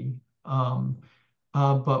D,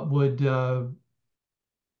 but would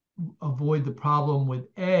avoid the problem with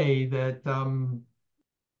A that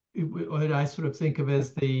what I sort of think of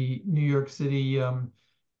as the New York City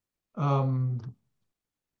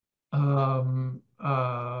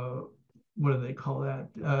what do they call that?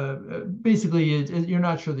 Basically, you're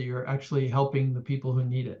not sure that you're actually helping the people who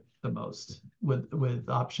need it the most with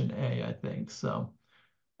option A, I think. So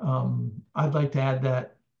I'd like to add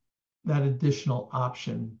that additional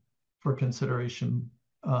option for consideration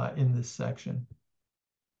in this section.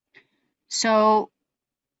 So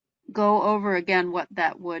go over again what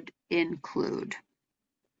that would include.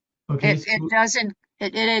 Okay. It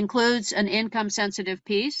includes an income sensitive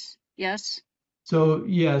piece, yes? So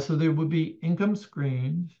yeah, so there would be income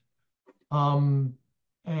screens, and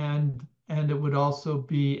it would also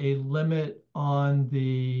be a limit on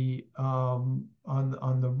the on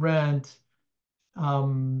the rent,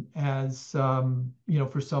 as you know,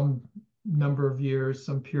 for some number of years,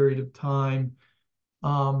 some period of time,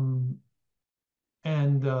 and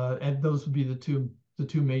those would be the two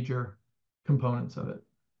major components of it.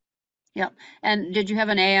 Yep. And did you have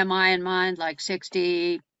an AMI in mind, like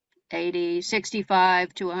 60, 80,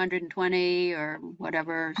 65 to 120 or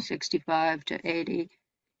whatever, 65 to 80?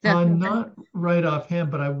 Not right offhand,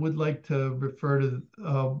 but I would like to refer to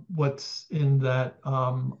what's in that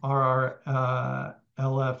RRLF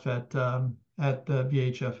at the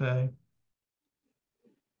VHFA.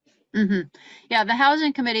 Mm-hmm. Yeah, the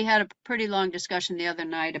Housing Committee had a pretty long discussion the other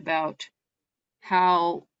night about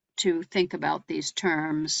how to think about these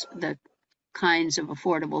terms, the kinds of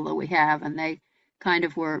affordable that we have, and they kind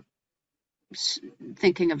of were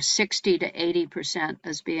thinking of 60 to 80%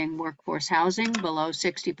 as being workforce housing, below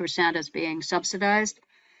 60% as being subsidized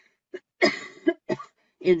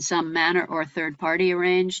in some manner or third party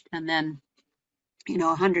arranged, and then, you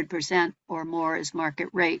know, 100% or more is market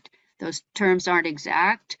rate. Those terms aren't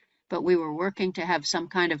exact, but we were working to have some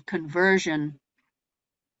kind of conversion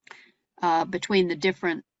between the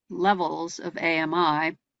different levels of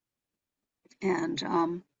AMI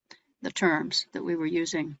and the terms that we were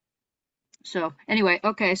using. So anyway,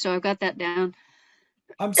 okay, so I've got that down.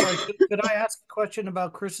 I'm sorry, could I ask a question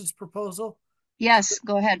about Chris's proposal? Yes,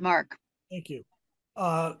 go ahead, Mark. Thank you.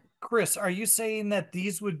 Chris, are you saying that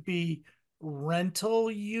these would be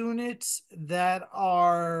rental units that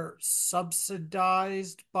are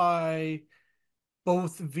subsidized by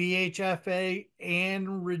both VHFA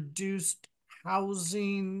and reduced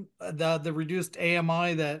housing, the reduced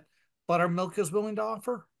AMI that Buttermilk is willing to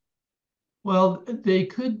offer? Well, they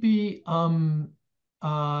could be,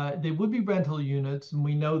 they would be rental units, and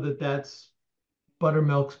we know that that's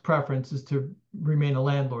Buttermilk's preference is to remain a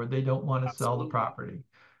landlord. They don't want to sell the Absolutely. property.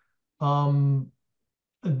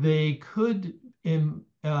 They could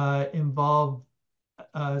involve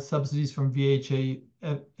subsidies from VHFA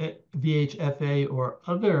or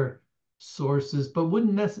other sources, but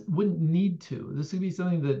wouldn't need to. This would be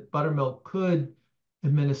something that Buttermilk could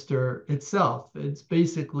administer itself. It's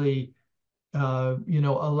basically,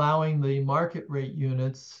 allowing the market rate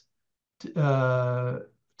units to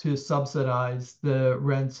subsidize the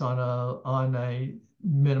rents on a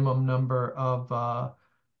minimum number of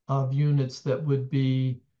units that would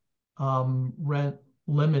be rent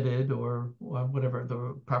limited or whatever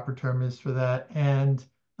the proper term is for that, and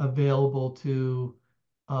available to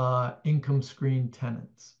income screen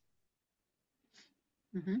tenants.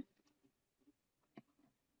 Mm-hmm.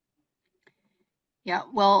 Yeah,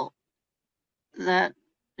 well, that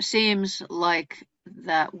seems like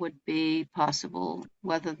that would be possible.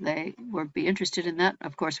 Whether they would be interested in that,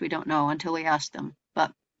 of course, we don't know until we ask them.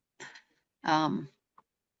 But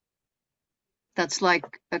that's like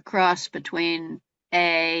a cross between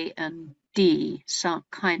A and D, some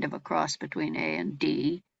kind of a cross between A and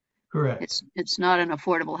D. Correct. It's not an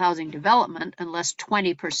affordable housing development unless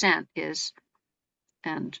 20% is,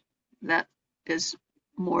 and that is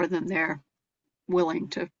more than they're willing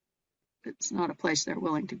to. It's not a place they're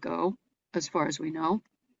willing to go, as far as we know,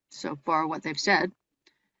 so far what they've said.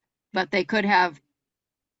 But they could have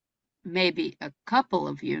maybe a couple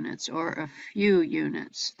of units or a few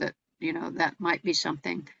units that, that might be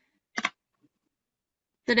something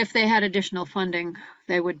that if they had additional funding,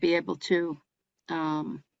 they would be able to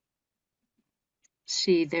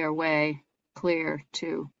see their way clear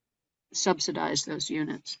to subsidize those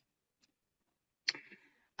units.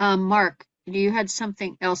 Mark, you had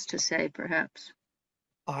something else to say, perhaps?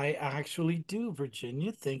 I actually do,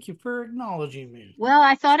 Virginia. Thank you for acknowledging me. Well,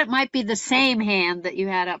 I thought it might be the same hand that you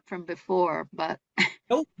had up from before, but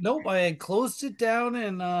Nope. I had closed it down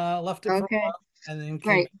and left it for a okay, while, and then came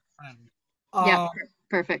great. back Yeah, around.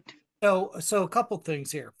 perfect. So a couple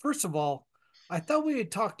things here. First of all, I thought we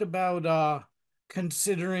had talked about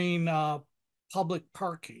considering public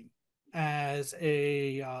parking as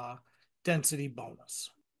a density bonus.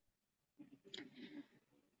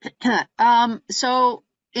 So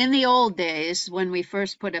in the old days, when we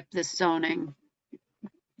first put up this zoning,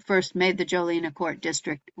 first made the Jolena Court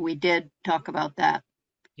District, we did talk about that.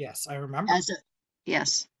 Yes, I remember.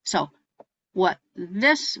 Yes. So what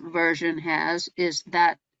this version has is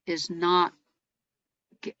that is not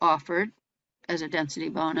offered as a density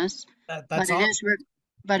bonus, That's but awesome.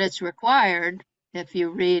 but it's required if you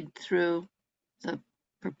read through the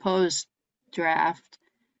proposed draft.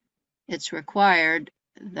 It's required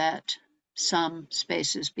that some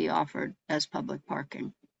spaces be offered as public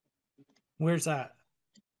parking. Where's that?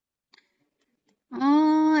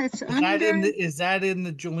 Oh, it's under. Is that in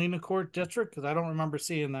the Jolena Court District? Because I don't remember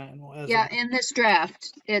seeing that. Yeah, in this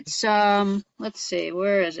draft. It's let's see,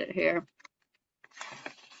 where is it here?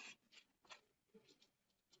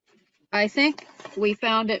 I think we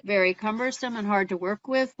found it very cumbersome and hard to work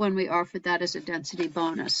with when we offered that as a density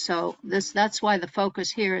bonus. So that's why the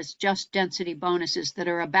focus here is just density bonuses that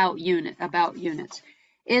are about units.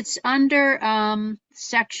 It's under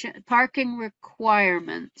section parking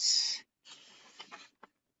requirements,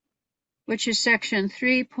 which is section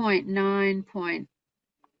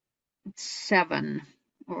 3.9.7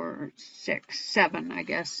 or 7, I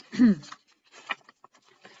guess. And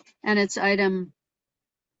it's item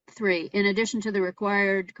 3. In addition to the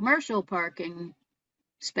required commercial parking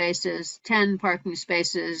spaces, 10 parking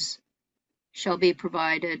spaces shall be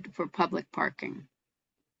provided for public parking.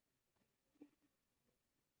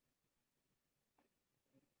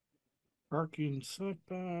 Parking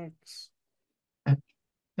setbacks.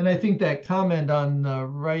 And I think that comment on the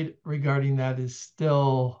right regarding that is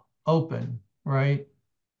still open, right?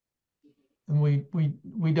 And we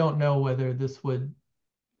don't know whether this would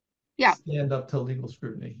stand up to legal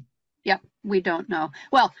scrutiny. Yep, we don't know.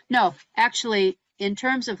 Well, no, actually, in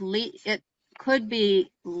terms of it could be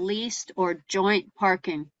leased or joint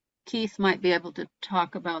parking. Keith might be able to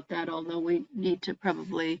talk about that, although we need to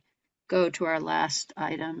probably go to our last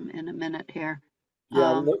item in a minute here.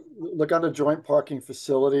 Yeah, Um, look under joint parking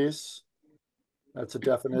facilities. That's a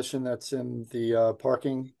definition that's in the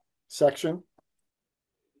parking section.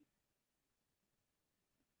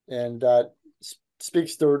 And that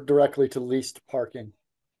speaks directly to leased parking.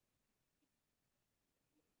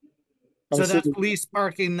 I'm So that's assuming- lease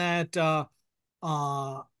parking that uh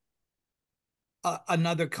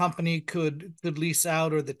another company could lease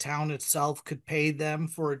out, or the town itself could pay them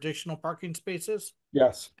for additional parking spaces,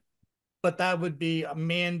 Yes, but that would be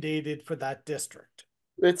mandated for that district.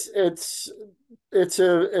 it's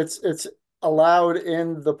allowed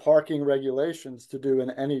in the parking regulations to do in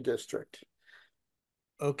any district.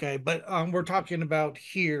 Okay, but we're talking about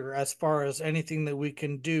here as far as anything that we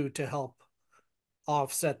can do to help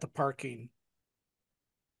offset the parking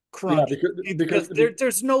Yeah, crunch. Because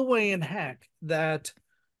there's no way in heck that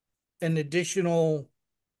an additional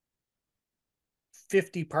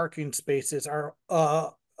 50 parking spaces are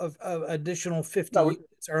additional 50 No,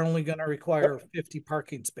 units are only going to require 50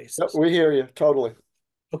 parking spaces. we hear you totally.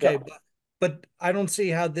 Okay, Yep. but I don't see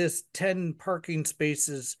how this 10 parking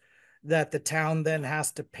spaces that the town then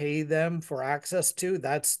has to pay them for access to,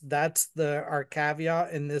 that's our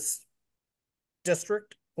caveat in this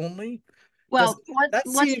district only. well, That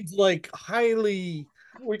seems like highly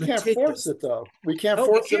We can't force litigious. it though. We can't No, we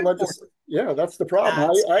force it. can't force it. Yeah, that's the problem.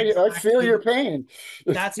 That's I feel your exactly- pain.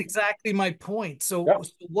 That's exactly my point. So, Yep.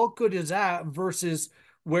 so what good is that versus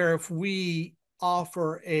where if we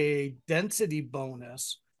offer a density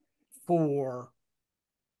bonus for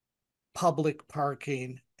public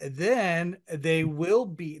parking, then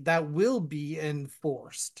that will be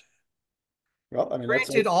enforced. Well, I mean,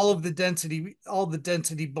 Granted, all the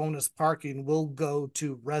density bonus parking will go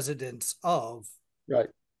to residents of, right.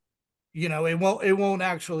 it won't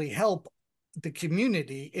actually help the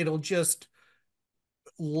community. It'll just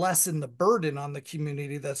lessen the burden on the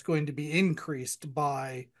community that's going to be increased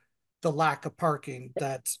by the lack of parking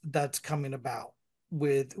that's coming about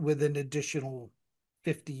with an additional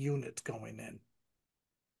 50 units going in.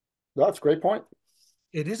 That's a great point.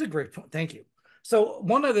 It is a great point. Thank you. So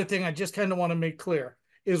one other thing I just kind of want to make clear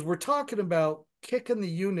is we're talking about kicking the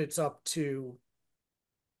units up to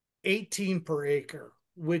 18 per acre,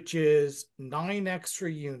 which is 9 extra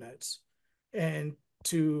units. And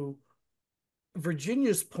to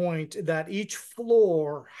Virginia's point that each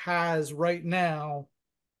floor has right now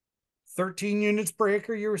 13 units per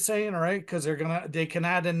acre, you were saying, all right? Because they can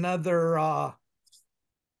add another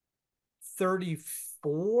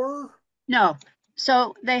 34. no,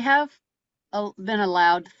 so they have been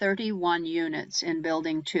allowed 31 units in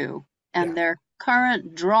building 2, and Yeah. their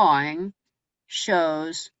current drawing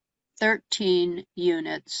shows 13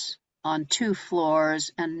 units on 2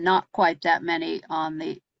 floors and not quite that many on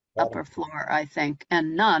the upper floor, I think,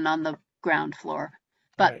 and none on the ground floor.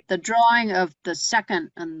 But Right. the drawing of the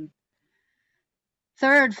second and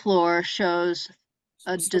third floor shows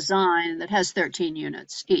a design that has 13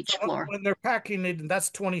 units each floor. When they're packing it, that's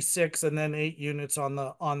 26, and then 8 units on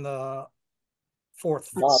the fourth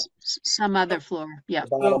floor. Some other floor, yeah.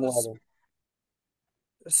 Bottom level.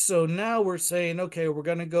 So now we're saying, okay, we're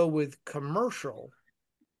going to go with commercial.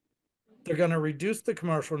 They're going to reduce the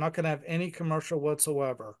commercial. We're not going to have any commercial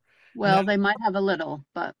whatsoever. Well, Now, they might have a little,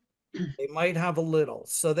 but they might have a little.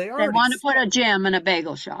 So they want to put a gym and a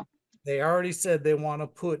bagel shop. They already said they want to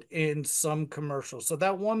put in some commercial. So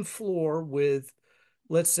that one floor with,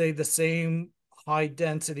 let's say, the same high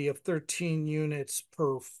density of 13 units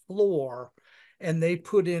per floor, and they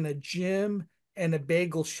put in a gym and a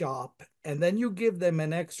bagel shop, and then you give them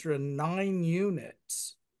an extra 9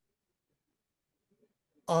 units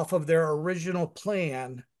off of their original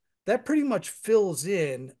plan, that pretty much fills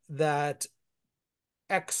in that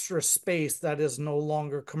extra space that is no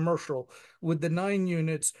longer commercial with the 9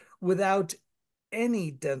 units without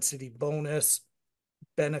any density bonus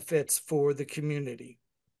benefits for the community.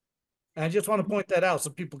 And I just want to point that out so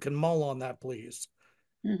people can mull on that, please.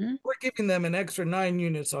 Mm-hmm. We're giving them an extra 9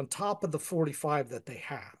 units on top of the 45 that they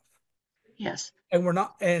have. Yes.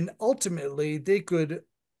 And ultimately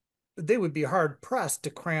they would be hard pressed to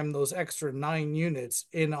cram those extra 9 units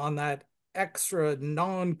in on that extra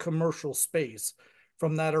non-commercial space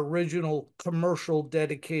from that original commercial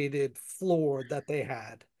dedicated floor that they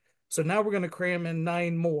had. So now we're going to cram in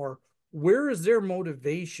 9 more. Where is their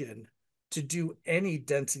motivation to do any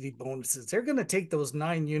density bonuses? They're going to take those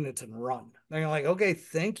 9 units and run. They're like, okay,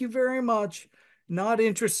 thank you very much. Not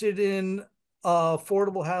interested in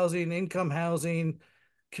affordable housing, income housing,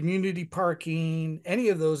 community parking, any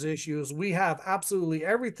of those issues. We have absolutely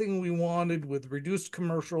everything we wanted with reduced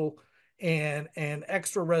commercial and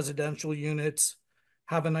extra residential units.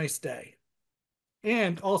 Have a nice day.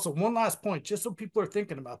 And also, one last point, just so people are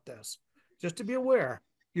thinking about this, just to be aware,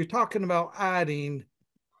 you're talking about adding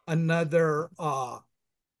another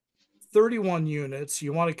 31 units.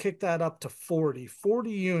 You want to kick that up to 40.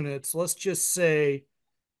 40 units, let's just say,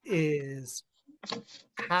 is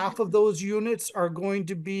half of those units are going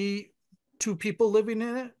to be 2 people living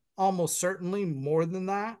in it, almost certainly more than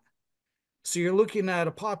that. So you're looking at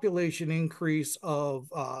a population increase of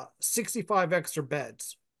 65 extra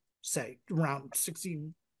beds, say around 60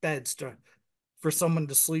 beds for someone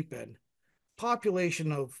to sleep in.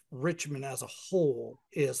 Population of Richmond as a whole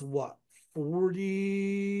is what,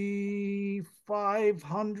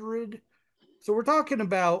 4,500? So we're talking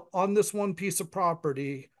about, on this one piece of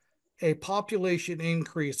property, a population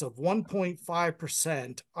increase of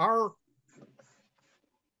 1.5%. Our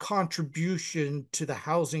contribution to the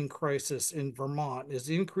housing crisis in Vermont is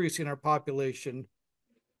increasing our population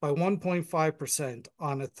by 1.5%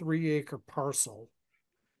 on a 3-acre parcel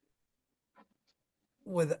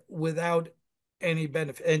without any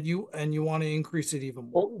benefit, and you want to increase it even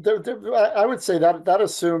more. Well, I would say that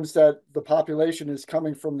assumes that the population is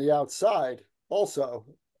coming from the outside also.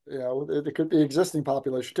 You know, it could be existing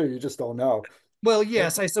population too, you just don't know. Well,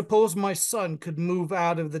 yes, I suppose my son could move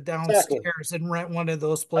out of the downstairs and rent one of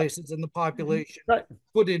those places, and the population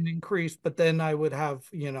wouldn't increase, but then I would have,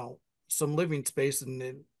 you know, some living space, and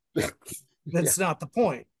then that's not the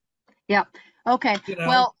point. Yeah. Okay. You know?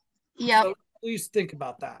 Well, yeah. So please think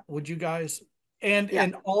about that, would you guys?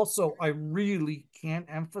 And also, I really can't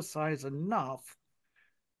emphasize enough,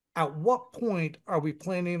 at what point are we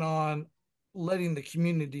planning on letting the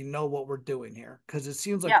community know what we're doing here? Because it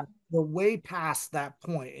seems like we're way past that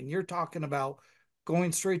point, and you're talking about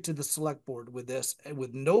going straight to the select board with this,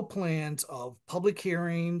 with no plans of public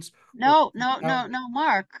hearings. No,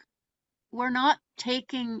 Mark. We're not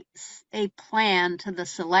taking a plan to the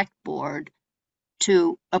select board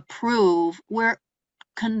to approve. We're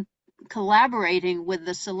collaborating with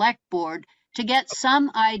the select board to get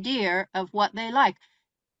some idea of what they like.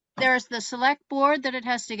 There's the select board that it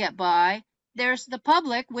has to get by. There's the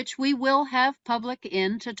public, which we will have public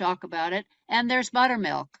in to talk about it. And there's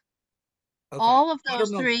Buttermilk. Okay. All of those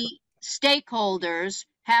 3 stakeholders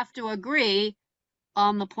have to agree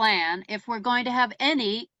on the plan if we're going to have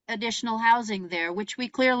any additional housing there, which we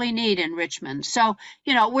clearly need in Richmond. So,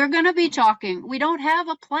 you know, we're going to be talking. We don't have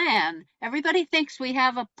a plan. Everybody thinks we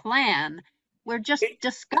have a plan. We're just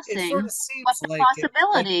discussing sort of what the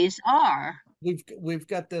possibilities are. We've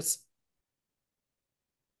got this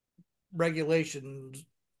regulation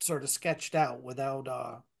sort of sketched out without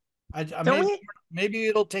maybe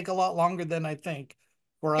it'll take a lot longer than I think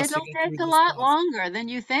for us. It'll take a lot longer than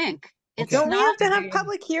you think. Don't we have to have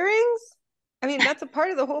public hearings? I mean, that's a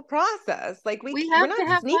part of the whole process. Like we're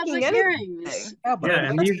not sneaking anything. Yeah, but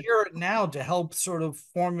I'd like to hear it now to help sort of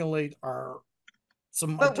formulate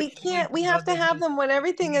but we can't. We have to have them when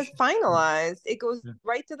everything is finalized. It goes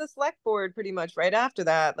right to the select board pretty much right after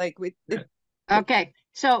that. Like okay,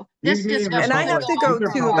 so this discussion, and I have to go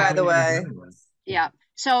too, by the way. Yeah.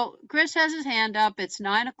 So Chris has his hand up. It's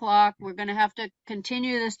 9 o'clock. We're going to have to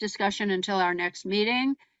continue this discussion until our next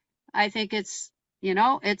meeting. I think it's, you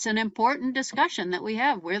know, it's an important discussion that we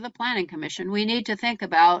have. We're the planning commission. We need to think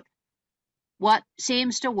about what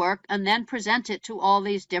seems to work and then present it to all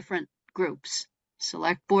these different groups.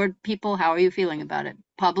 Select board people, how are you feeling about it?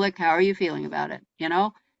 Public, how are you feeling about it? You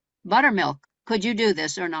know, Buttermilk, could you do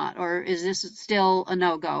this or not? Or is this still a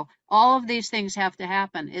no-go? All of these things have to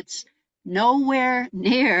happen. It's nowhere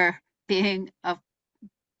near being a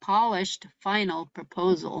polished final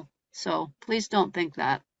proposal. So please don't think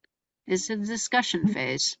that. It's a discussion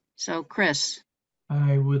phase. So Chris.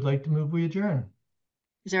 I would like to move we adjourn.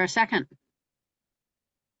 Is there a second?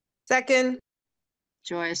 Second.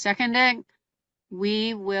 Joy is seconding.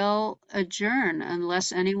 We will adjourn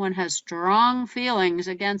unless anyone has strong feelings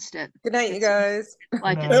against it. Good night, you guys.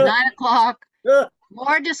 Like it's 9 o'clock.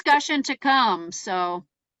 More discussion to come. So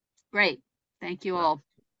great. Thank you all.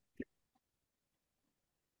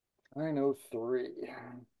 9:03.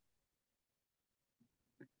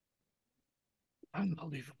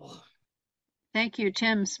 Unbelievable. Thank you,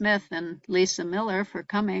 Tim Smith and Lisa Miller, for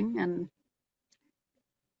coming, and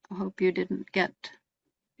I hope you didn't get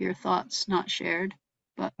your thoughts not shared.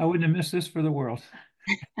 But I wouldn't have missed this for the world.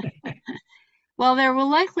 Well, there will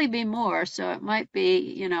likely be more, so it might be,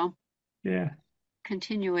 you know,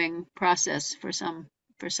 continuing process for some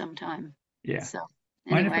time. Yeah. So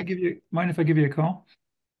mind anyway. if I give you a call?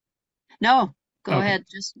 No, go ahead.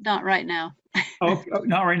 Just not right now. Oh,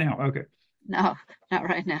 not right now. Okay. No, not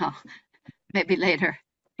right now. Maybe later.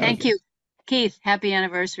 Thank you, Keith. Happy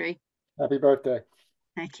anniversary. Happy birthday.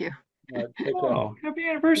 Thank you. Take care. Oh, happy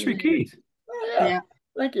anniversary, Keith. Oh, yeah. Yeah.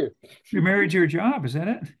 Thank you. You're married to your job, is that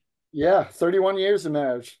it? Yeah, 31 years of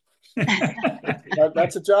marriage.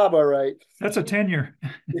 That's a job, all right. That's a tenure.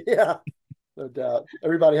 Yeah, no doubt.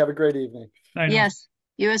 Everybody have a great evening. I know. Yes,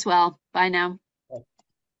 you as well. Bye now.